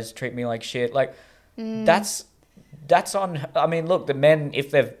 guys always treat me like shit, like, that's on... I mean, look, the men,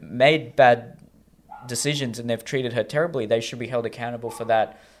 if they've made bad decisions and they've treated her terribly, they should be held accountable for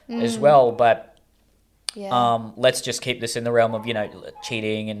that as well. But Yeah. let's just keep this in the realm of, you know,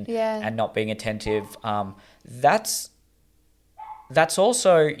 cheating and Yeah. and not being attentive. That's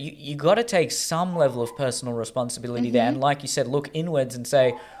also, you got to take some level of personal responsibility there. And like you said, look inwards and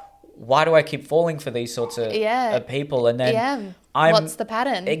say, why do I keep falling for these sorts of, Yeah. of people? And then Yeah. I'm What's the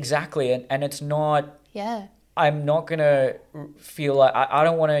pattern? exactly, and it's not. Yeah. I'm not gonna feel like I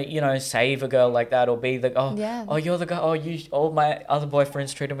don't want to, you know, save a girl like that or be the Yeah. oh you're the guy, oh you, all my other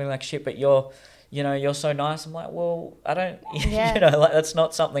boyfriends treated me like shit, but you're, you know, you're so nice. I'm like, well, I don't, Yeah. you know, like that's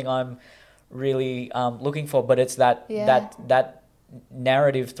not something I'm really looking for. But it's that Yeah. that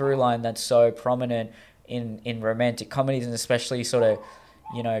narrative through line that's so prominent in romantic comedies, and especially sort of,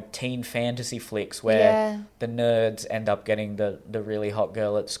 you know, teen fantasy flicks where Yeah. the nerds end up getting the really hot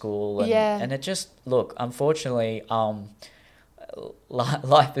girl at school, and Yeah. and it just, look, unfortunately,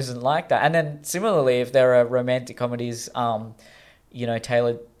 life isn't like that. And then similarly, if there are romantic comedies, you know,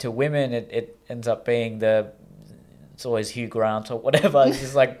 tailored to women, it ends up being it's always Hugh Grant or whatever. It's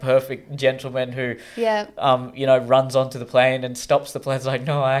just like perfect gentleman who, Yeah. you know, runs onto the plane and stops the plane. It's like,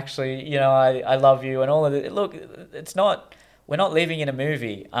 no, actually, you know, I love you and all of it. Look, it's not, we're not living in a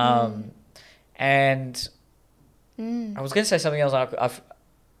movie. And I was going to say something else.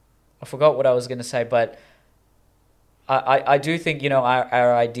 I forgot what I was going to say, but I do think, you know,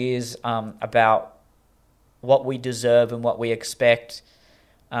 our ideas about what we deserve and what we expect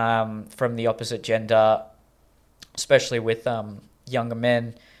from the opposite gender, especially with younger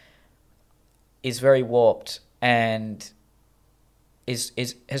men, is very warped and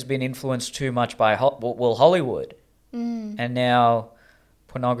has been influenced too much by Hollywood and now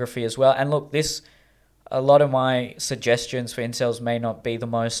pornography as well. And look, a lot of my suggestions for incels may not be the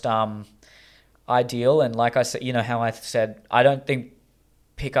most ideal. And like I said, you know how I said, I don't think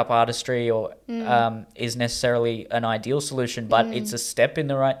pickup artistry or is necessarily an ideal solution, but it's a step in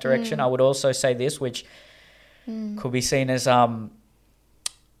the right direction. I would also say this, which could be seen as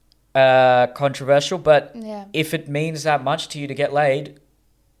controversial, but Yeah. if it means that much to you to get laid,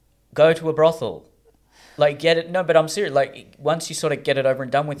 go to a brothel. Like, get it. No, but I'm serious. Like, once you sort of get it over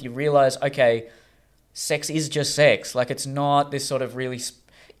and done with, you realize, okay, sex is just sex. Like, it's not this sort of really.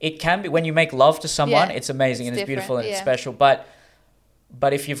 It can be when you make love to someone. Yeah, It's amazing it's and it's beautiful and different, it's yeah. special.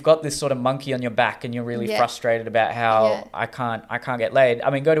 But if you've got this sort of monkey on your back and you're really Yeah. frustrated about how Yeah. I can't get laid, I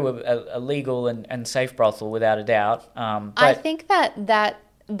mean, go to a legal and safe brothel without a doubt. I But think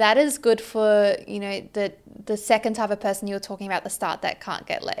that is good for, you know, the second type of person you were talking about at the start that can't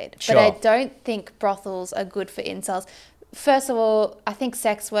get laid. Sure. But I don't think brothels are good for incels. First of all, I think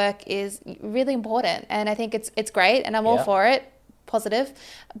sex work is really important, and I think it's great, and I'm all Yeah. for it, positive.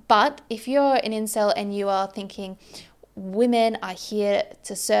 But if you're an incel and you are thinking, women are here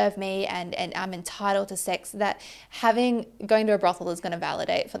to serve me and I'm entitled to sex, that going to a brothel is going to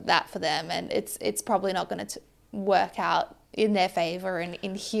validate for them, and it's probably not going to work out in their favor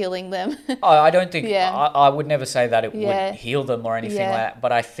in healing them. I don't think, Yeah. I would never say that it Yeah. would heal them or anything Yeah. like that,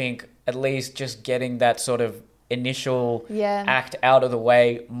 but I think at least just getting that sort of initial Yeah. act out of the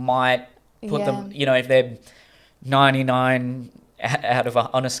way might put them, Yeah. you know, if they're 99 out of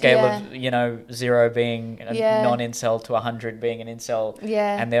on a scale Yeah. of, you know, 0 being a Yeah. non-incel to 100 being an incel,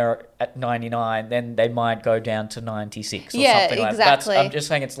 Yeah. and they're at 99, then they might go down to 96 or Yeah, something like that. exactly. I'm just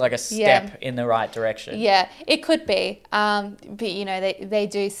saying it's like a step in the right direction. Yeah, it could be. But you know, they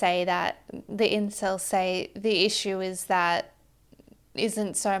do say that the incels say the issue is that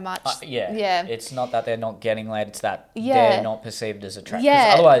isn't so much. Yeah. It's not that they're not getting laid; it's that Yeah. they're not perceived as attractive.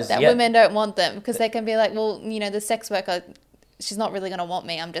 Yeah, Otherwise, that women don't want them because they can be like, well, you know, the sex worker, she's not really going to want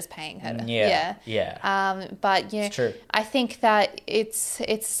me. I'm just paying her. Yeah. But you know, It's true. I think that it's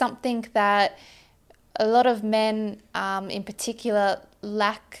something that a lot of men, in particular,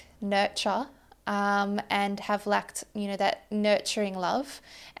 lack nurture. And have lacked, you know, that nurturing love.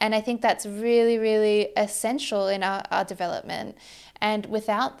 And I think that's really, really essential in our development. And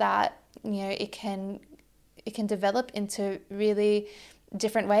without that, you know, it can develop into really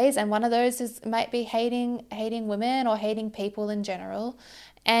different ways. And one of those might be hating women or hating people in general.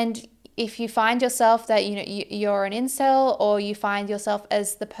 And if you find yourself that, you know, you're an incel, or you find yourself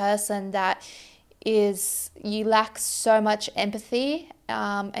as the person that you lack so much empathy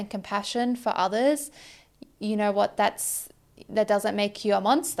and compassion for others, you know what, that doesn't make you a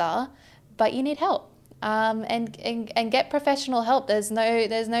monster, but you need help. And get professional help. There's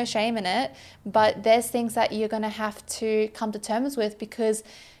no shame in it, but there's things that you're going to have to come to terms with, because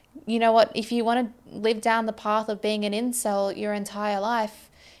you know what, if you want to live down the path of being an incel your entire life,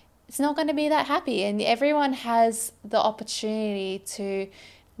 it's not going to be that happy. And everyone has the opportunity to,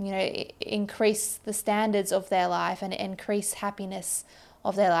 you know, increase the standards of their life and increase happiness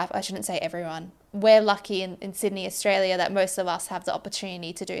of their life. I shouldn't say everyone. We're lucky in Sydney, Australia, that most of us have the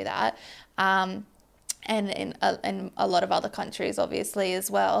opportunity to do that. And in a lot of other countries, obviously,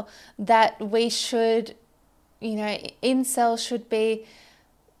 as well, that we should, incels should be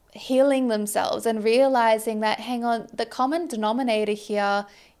healing themselves and realizing that, hang on, the common denominator here,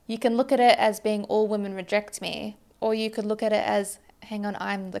 you can look at it as being all women reject me, or you could look at it as, hang on,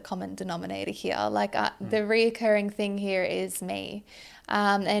 I'm the common denominator here. Like the reoccurring thing here is me.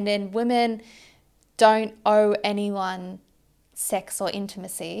 And then women don't owe anyone sex or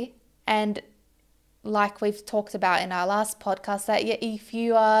intimacy. And like we've talked about in our last podcast, that if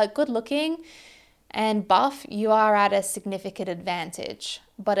you are good looking and buff, you are at a significant advantage,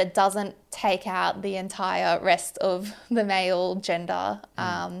 but it doesn't take out the entire rest of the male gender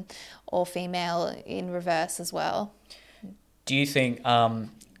or female in reverse as well. Do you think,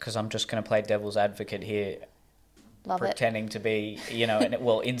 because I'm just going to play devil's advocate here, pretending to be,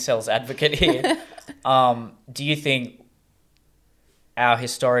 incel's advocate here, do you think our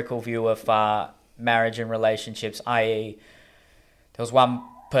historical view of marriage and relationships, i.e. there was one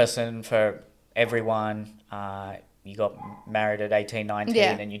person for everyone, you got married at 18, 19,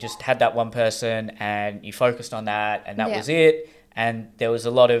 and you just had that one person and you focused on that and that was it, and there was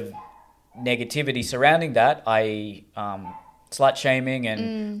a lot of negativity surrounding that, i.e. slut shaming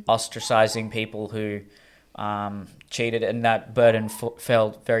and ostracizing people who cheated, and that burden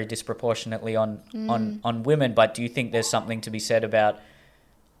fell very disproportionately on women. But do you think there's something to be said about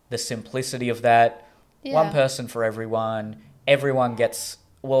the simplicity of that? One person for everyone gets,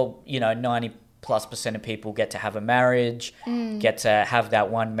 90+% of people get to have a marriage, get to have that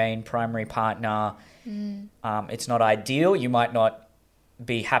one main primary partner. It's not ideal. You might not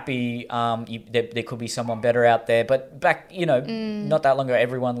be happy. There could be someone better out there, but back, not that long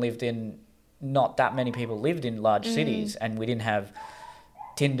ago, not that many people lived in large cities, and we didn't have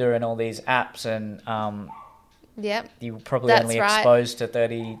Tinder and all these apps, and you were probably only exposed to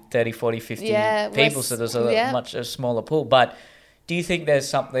 30, 40, 50 people, so there's a much smaller pool. But do you think there's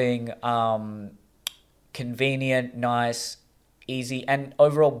something convenient, nice, easy, and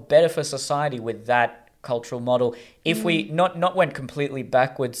overall better for society with that cultural model if we not went completely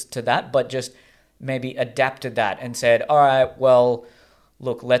backwards to that, but just maybe adapted that and said, all right, well,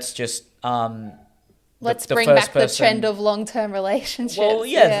 look, let's just let's bring back the trend of long-term relationships. Well,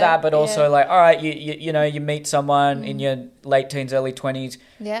 that, but also like, all right, you meet someone in your late teens, early 20s,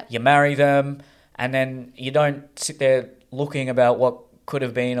 you marry them, and then you don't sit there looking about what could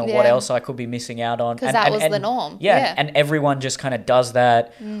have been or what else I could be missing out on. Because that was the norm. And everyone just kind of does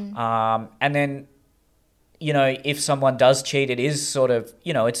that. And then, if someone does cheat, it is sort of,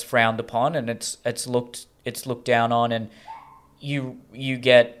 it's frowned upon and it's looked down on, and you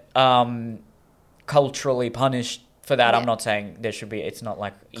get culturally punished for that. I'm not saying there should be, it's not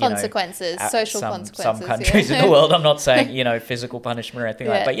like, consequences, social consequences. Some countries in the world, I'm not saying, physical punishment or anything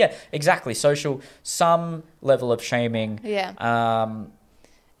like that. But exactly. Some level of shaming. Do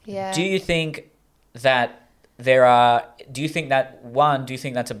you think that do you think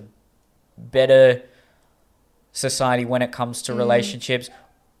that's a better society when it comes to relationships?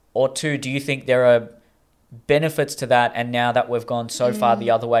 Or two, do you think there are benefits to that, and now that we've gone so far the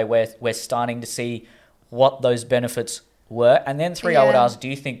other way, we're starting to see what those benefits were? And then three, I would ask, do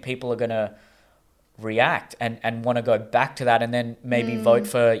you think people are going to react and want to go back to that, and then maybe vote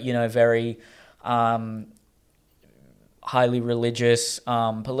for, very highly religious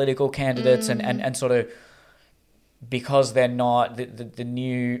political candidates and sort of, because they're not, the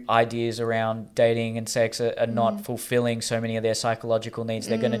new ideas around dating and sex are not fulfilling so many of their psychological needs,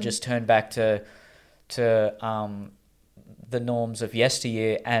 they're going to just turn back to the norms of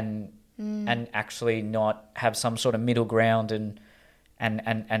yesteryear and actually not have some sort of middle ground and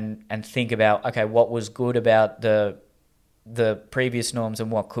think about, okay, what was good about the previous norms and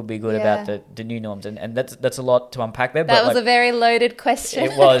what could be good about the new norms, and that's a lot to unpack there. That was a very loaded question.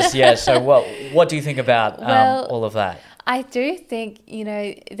 It was, yeah. So what do you think about all of that? I do think,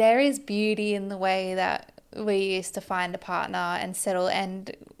 there is beauty in the way that we used to find a partner and settle,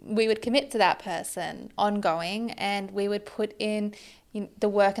 and we would commit to that person ongoing, and we would put in the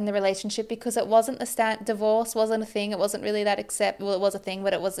work in the relationship, because it wasn't divorce wasn't a thing. It wasn't really that it was a thing,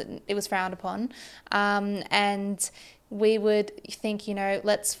 but it was frowned upon. And we would think,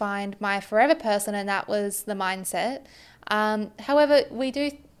 let's find my forever person, and that was the mindset. However, we do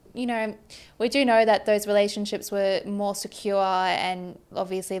know that those relationships were more secure and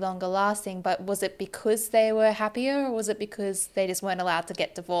obviously longer lasting, but was it because they were happier, or was it because they just weren't allowed to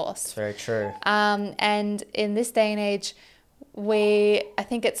get divorced? That's very true. And in this day and age, I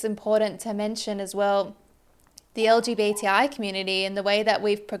think it's important to mention as well, the LGBTI community and the way that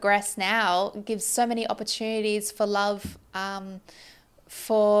we've progressed now gives so many opportunities for love,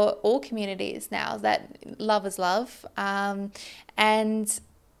 for all communities now, that love is love. And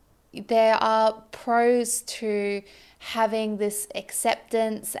there are pros to having this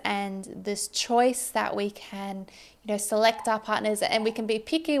acceptance and this choice that we can, select our partners, and we can be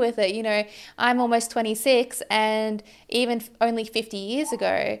picky with it. I'm almost 26, and even only 50 years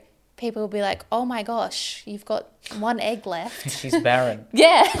ago, people will be like, oh my gosh, you've got one egg left. She's barren.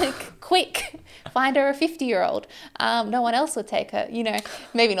 Yeah, quick, find her a 50-year-old. No one else would take her,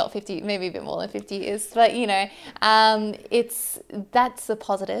 maybe not 50, maybe a bit more than 50 years, but that's the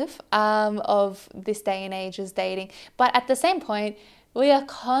positive of this day and age is dating. But at the same point, we are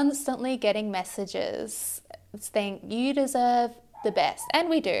constantly getting messages saying you deserve the best, and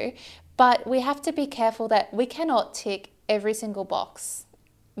we do, but we have to be careful that we cannot tick every single box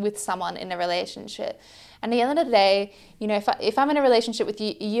with someone in a relationship. And at the end of the day, if I'm in a relationship with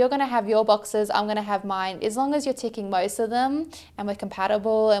you, you're going to have your boxes, I'm going to have mine. As long as you're ticking most of them and we're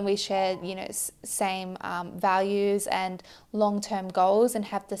compatible and we share, same values and long-term goals and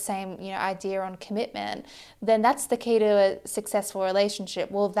have the same, idea on commitment, then that's the key to a successful relationship.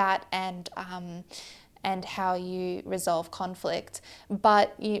 Well, that and how you resolve conflict.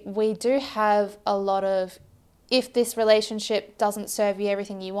 But we do have a lot of, if this relationship doesn't serve you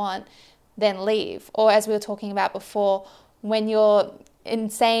everything you want, then leave. Or as we were talking about before, when your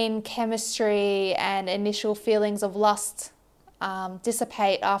insane chemistry and initial feelings of lust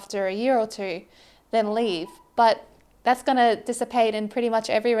dissipate after a year or two, then leave. But that's going to dissipate in pretty much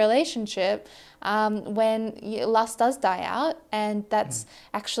every relationship when lust does die out, and that's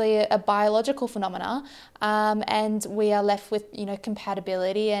actually a biological phenomena, and we are left with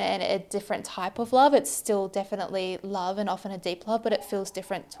compatibility and a different type of love. It's still definitely love and often a deep love, but it feels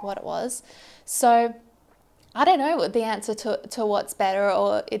different to what it was. So I don't know the answer to what's better,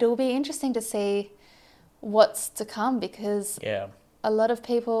 or it'll be interesting to see what's to come, because a lot of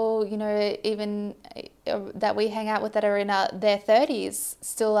people, even that we hang out with that are in their 30s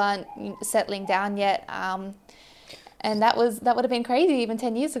still aren't settling down yet. And that would have been crazy even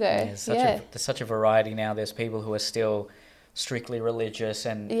 10 years ago. There's such a variety now. There's people who are still strictly religious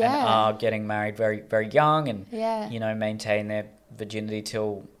and are getting married very, very young and, maintain their virginity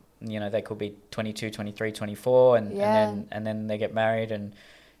till, they could be 22, 23, 24 and then they get married. And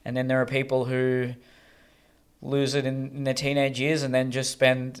then there are people who lose it in their teenage years and then just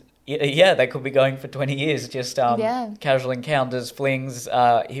spend, they could be going for 20 years, just casual encounters, flings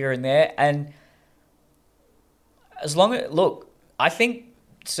here and there. And as long as, I think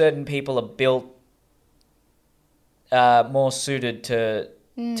certain people are built more suited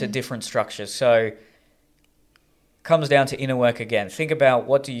to different structures. So comes down to inner work again. Think about,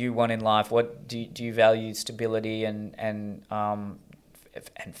 what do you want in life? What do you value? Stability and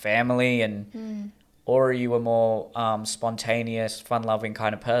family and... Or are you a more spontaneous, fun-loving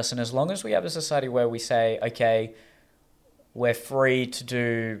kind of person? As long as we have a society where we say, okay, we're free to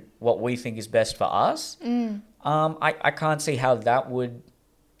do what we think is best for us, I can't see how that would,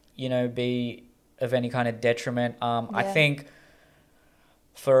 be of any kind of detriment. I think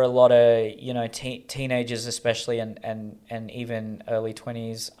for a lot of, teenagers especially and even early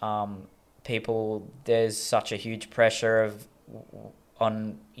 20s, people, there's such a huge pressure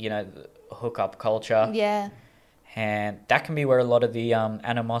on hookup culture, and that can be where a lot of the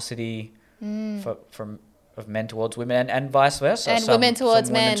animosity of men towards women and vice versa, and women towards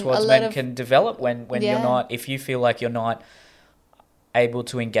men can develop when you're not, if you feel like you're not able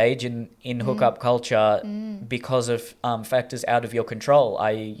to engage in hookup culture because of factors out of your control,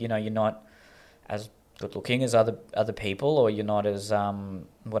 i.e. you're not as good looking as other people, or you're not as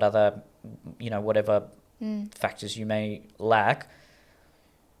whatever factors you may lack.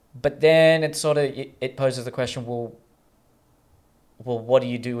 But then it poses the question, well, what do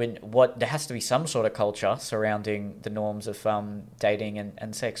you do there has to be some sort of culture surrounding the norms of dating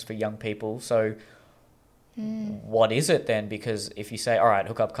and sex for young people. So what is it then? Because if you say, all right,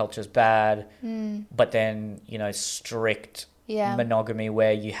 hookup culture is bad, but then, strict monogamy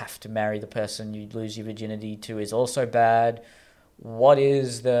where you have to marry the person you lose your virginity to is also bad. What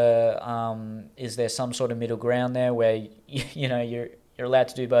is is there some sort of middle ground there where, you're allowed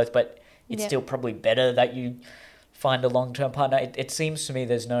to do both, but it's still probably better that you find a long-term partner? It seems to me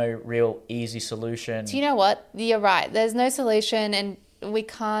there's no real easy solution. Do you know what? You're right. There's no solution, and we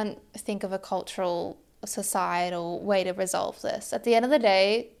can't think of a cultural, societal way to resolve this. At the end of the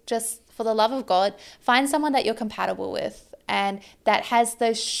day, just for the love of God, find someone that you're compatible with and that has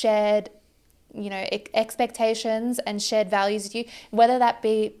those shared expectations and shared values with you, whether that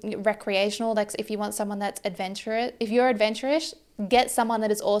be recreational, like if you want someone that's adventurous, if you're adventurous, get someone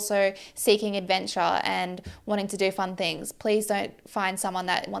that is also seeking adventure and wanting to do fun things. Please don't find someone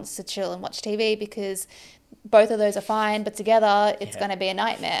that wants to chill and watch TV, because both of those are fine, but together it's going to be a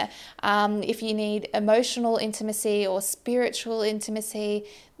nightmare. If you need emotional intimacy or spiritual intimacy,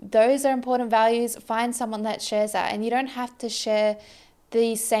 those are important values. Find someone that shares that, and you don't have to share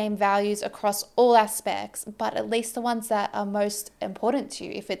these same values across all aspects, but at least the ones that are most important to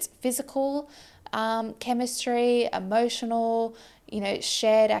you. If it's physical, chemistry, emotional,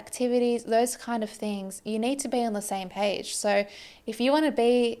 shared activities, those kind of things, you need to be on the same page. So if you want to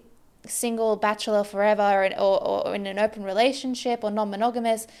be single, bachelor forever, or in an open relationship or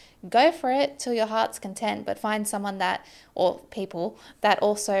non-monogamous, go for it till your heart's content, but find someone that, or people that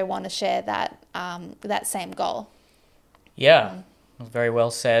also want to share that same goal. Yeah. Very well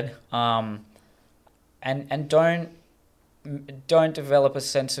said. And don't develop a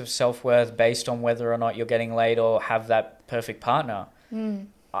sense of self-worth based on whether or not you're getting laid or have that perfect partner.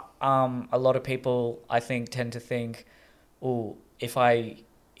 A lot of people, I think, tend to think, oh, if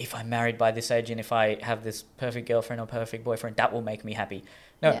I'm married by this age and if I have this perfect girlfriend or perfect boyfriend, that will make me happy.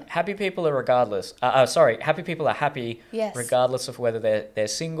 No, happy people are happy people are happy, yes, regardless of whether they're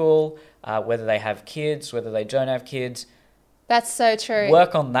single, whether they have kids, whether they don't have kids. That's so true.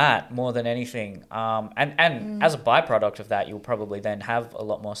 Work on that more than anything. And as a byproduct of that, you'll probably then have a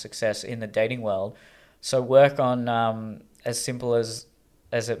lot more success in the dating world. So work on, as simple as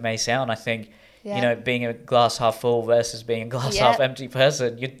it may sound, I think, being a glass half full versus being a glass half empty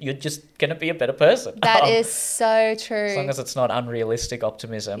person, you're just going to be a better person. That is so true. As long as it's not unrealistic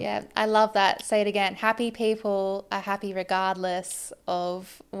optimism. Yeah, I love that. Say it again. Happy people are happy regardless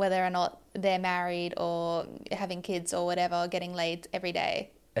of whether or not they're married or having kids or whatever, or getting laid every day.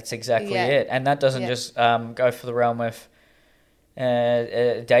 That's exactly it. And that doesn't just go for the realm of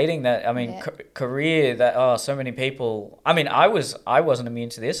dating. That, I mean, career, that, so many people, I mean, I wasn't immune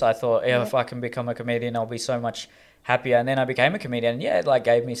to this. I thought, if I can become a comedian, I'll be so much happier. And then I became a comedian. And it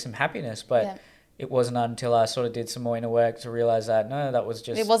gave me some happiness, but it wasn't until I sort of did some more inner work to realize that, no, that was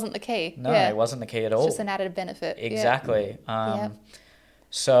just... It wasn't the key. No, it wasn't the key at all. It's just an added benefit. Exactly.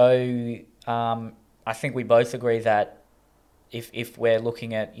 So I think we both agree that if we're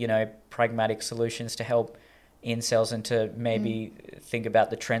looking at, pragmatic solutions to help incels and to maybe think about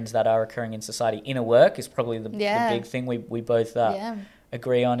the trends that are occurring in society, inner work is probably the big thing we both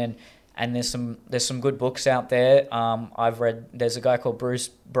agree on. And there's some good books out there. I've read, there's a guy called Bruce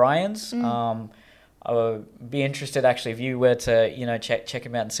Bryans. I would be interested actually if you were to, check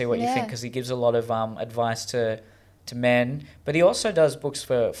him out and see what you think, because he gives a lot of advice to men, but he also does books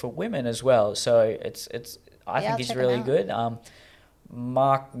for women as well. So I think he's really good.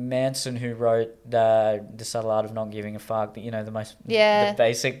 Mark Manson, who wrote The Subtle Art of Not Giving a Fuck, the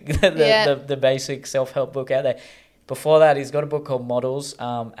basic the basic self-help book out there. Before that, he's got a book called Models,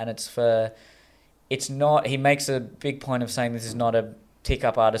 and he makes a big point of saying this is not a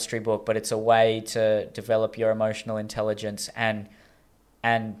pick-up artistry book, but it's a way to develop your emotional intelligence and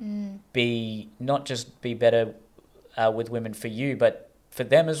be better with women for you, but for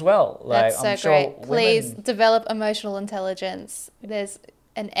them as well. That's so great. Please develop emotional intelligence. There's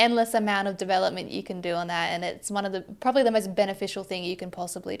an endless amount of development you can do on that, and it's probably the most beneficial thing you can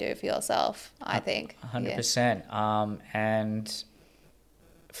possibly do for yourself, I think. 100%. And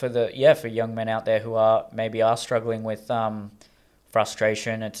for young men out there who are struggling with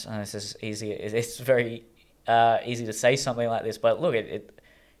frustration, it's very easy to say something like this, but look, it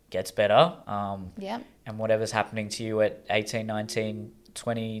gets better. And whatever's happening to you at 18, 19,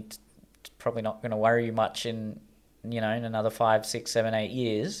 20, it's probably not going to worry you much in another 5, 6, 7, 8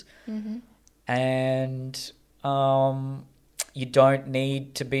 years. And you don't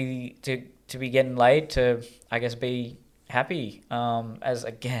need to be getting laid to, I guess, be happy.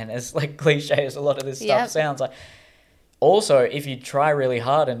 As like cliche as a lot of this stuff sounds like. Also, if you try really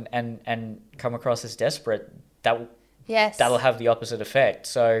hard and come across as desperate, that'll have the opposite effect.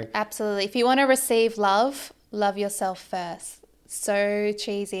 So absolutely, if you want to receive love yourself first. So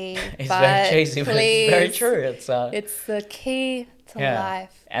cheesy, it's but very cheesy, but it's very true. It's the key to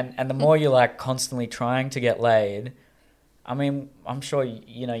life. And the more you're constantly trying to get laid, I mean, I'm sure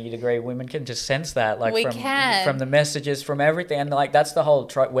you'd agree. Women can just sense that, from the messages, from everything, and that's the whole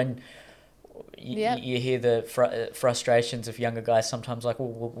when. You hear the frustrations of younger guys sometimes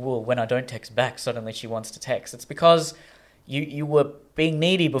well, when I don't text back, suddenly she wants to text. It's because you were being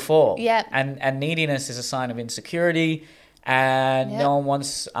needy before. Yeah. And neediness is a sign of insecurity. And Yep. no one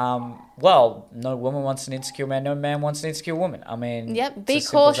wants, no woman wants an insecure man, no man wants an insecure woman. I mean, Yep. it's Be as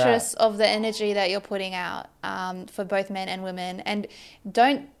simple as that. cautious of the energy that you're putting out, for both men and women. And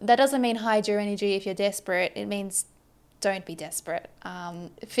that doesn't mean hide your energy if you're desperate. It means don't be desperate.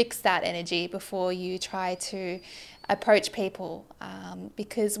 Fix that energy before you try to approach people,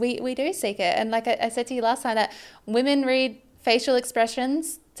 because we do seek it. And like I said to you last time, that women read facial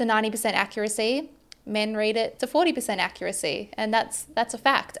expressions to 90% accuracy. Men read it to 40% accuracy, and that's a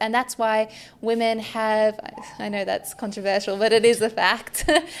fact. And that's why women have, I know that's controversial, but it is a fact.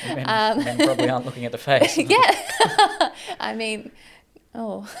 Men probably aren't looking at the face. Yeah. I mean,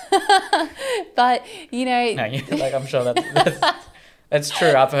 but No, like I'm sure that's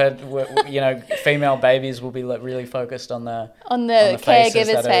true. I've heard, female babies will be really focused on the faces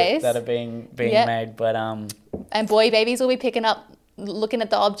caregiver's face that are being Yep. made, but and boy babies will be picking up, looking at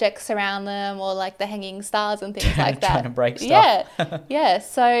the objects around them, or like the hanging stars and things like that. trying to break stuff. Yeah.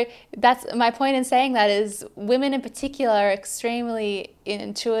 So that's my point in saying that, is women in particular are extremely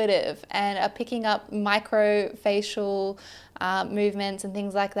intuitive and are picking up micro facial movements and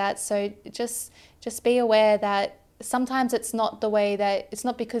things like that. So just be aware that sometimes it's not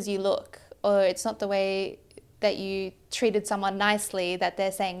because you look, or it's not the way that you treated someone nicely that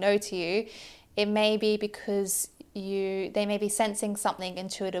they're saying no to you. It may be because they may be sensing something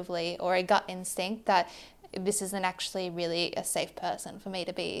intuitively, or a gut instinct that this isn't actually really a safe person for me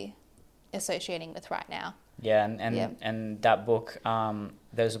to be associating with right now. Yeah, and that book,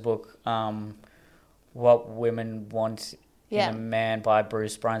 there's a book, What Women Want in a Man by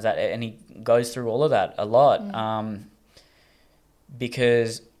Bruce Bryan, and he goes through all of that a lot,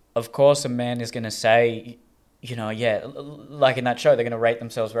 because of course a man is going to say, like in that show, they're going to rate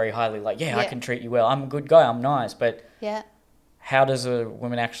themselves very highly. Like, I can treat you well. I'm a good guy. I'm nice. But how does a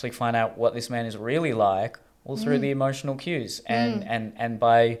woman actually find out what this man is really like? Well, through the emotional cues and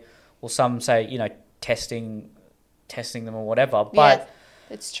by, well, some say, testing them or whatever. But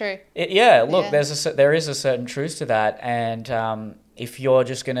it's true. There is a certain truth to that. And if you're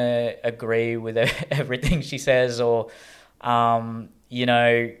just going to agree with everything she says, or,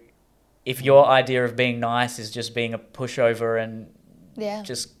 if your idea of being nice is just being a pushover and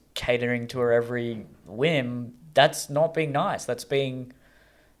just catering to her every whim, that's not being nice. It's being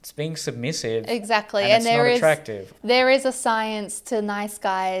submissive. Exactly. And it's not attractive. There is a science to nice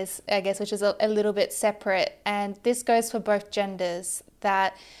guys, I guess, which is a little bit separate. And this goes for both genders,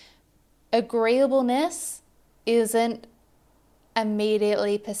 that agreeableness isn't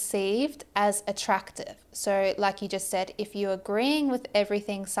immediately perceived as attractive. So like you just said, if you're agreeing with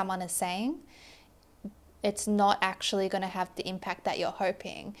everything someone is saying, it's not actually going to have the impact that you're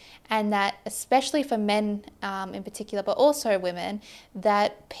hoping. And that, especially for men in particular, but also women,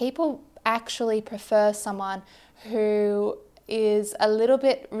 that people actually prefer someone who is a little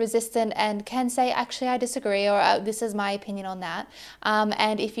bit resistant and can say, actually, I disagree, or this is my opinion on that.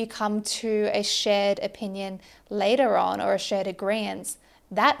 And if you come to a shared opinion later on, or a shared agreement,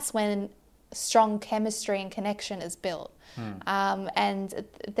 that's when strong chemistry and connection is built. And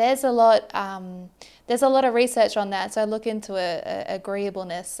there's a lot of research on that. So I look into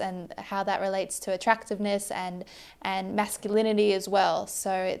agreeableness and how that relates to attractiveness and masculinity as well.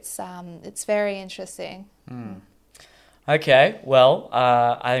 So it's very interesting. Okay, well,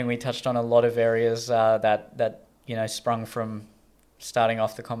 I think we touched on a lot of areas that sprung from starting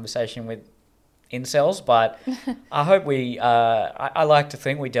off the conversation with incels, but I hope I like to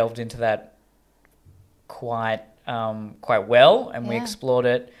think we delved into that quite well, and we explored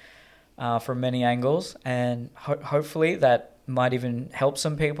it from many angles, and hopefully that might even help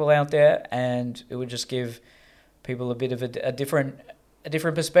some people out there, and it would just give people a bit of a different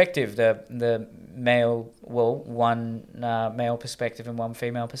perspective, the one male perspective and one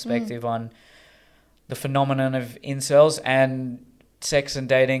female perspective on the phenomenon of incels and sex and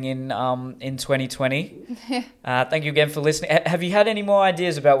dating in 2020. Thank you again for listening. Have you had any more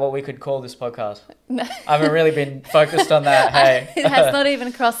ideas about what we could call this podcast? No. I haven't really been focused on that. Hey, it has not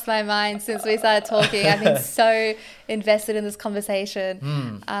even crossed my mind since we started talking. I've been so invested in this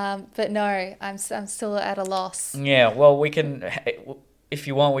conversation. But no, I'm still at a loss. Yeah, well, we can, if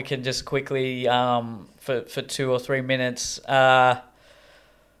you want, we can just quickly for 2 or 3 minutes, because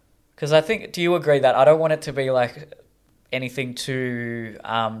I think, do you agree that I don't want it to be like anything too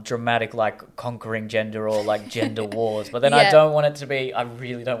dramatic, like conquering gender or like gender wars, but then I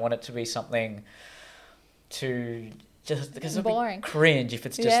really don't want it to be something too, just because it'd be cringe if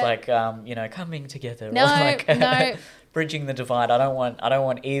it's just like coming together or like bridging the divide. I don't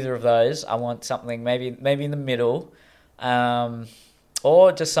want either of those. I want something maybe in the middle,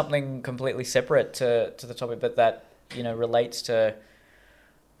 or just something completely separate to the topic, but that relates to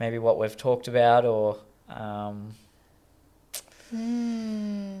maybe what we've talked about, or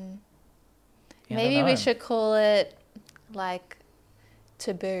maybe we should call it like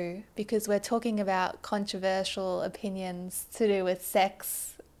taboo, because we're talking about controversial opinions to do with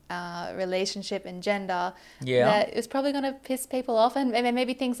sex, relationship and gender. That is probably going to piss people off, and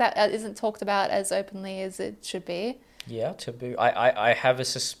maybe things that isn't talked about as openly as it should be. Yeah, taboo. I have a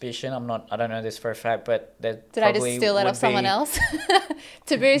suspicion. I don't know this for a fact, but that did I just steal that off someone else?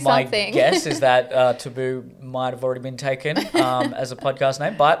 Taboo something. My guess is that taboo might have already been taken as a podcast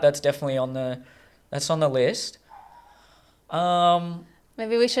name, but that's definitely on the list.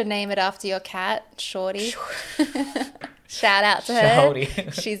 Maybe we should name it after your cat, Shorty. Shout out to her. Shorty.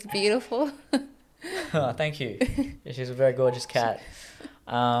 She's beautiful. Oh, thank you. She's a very gorgeous cat.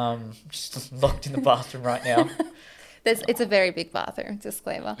 Just locked in the bathroom right now. It's a very big bathroom,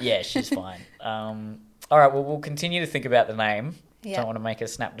 disclaimer. Yeah, she's fine. All right, well, we'll continue to think about the name. Yeah. Don't want to make a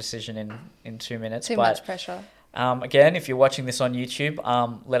snap decision in 2 minutes. Too much pressure. Again, if you're watching this on YouTube,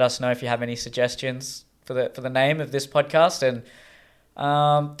 let us know if you have any suggestions for the name of this podcast.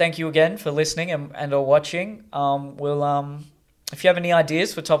 And thank you again for listening and or watching. If you have any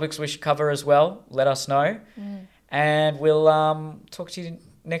ideas for topics we should cover as well, let us know. And we'll talk to you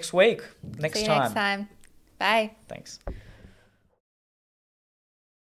next week. See you next time. Bye. Thanks.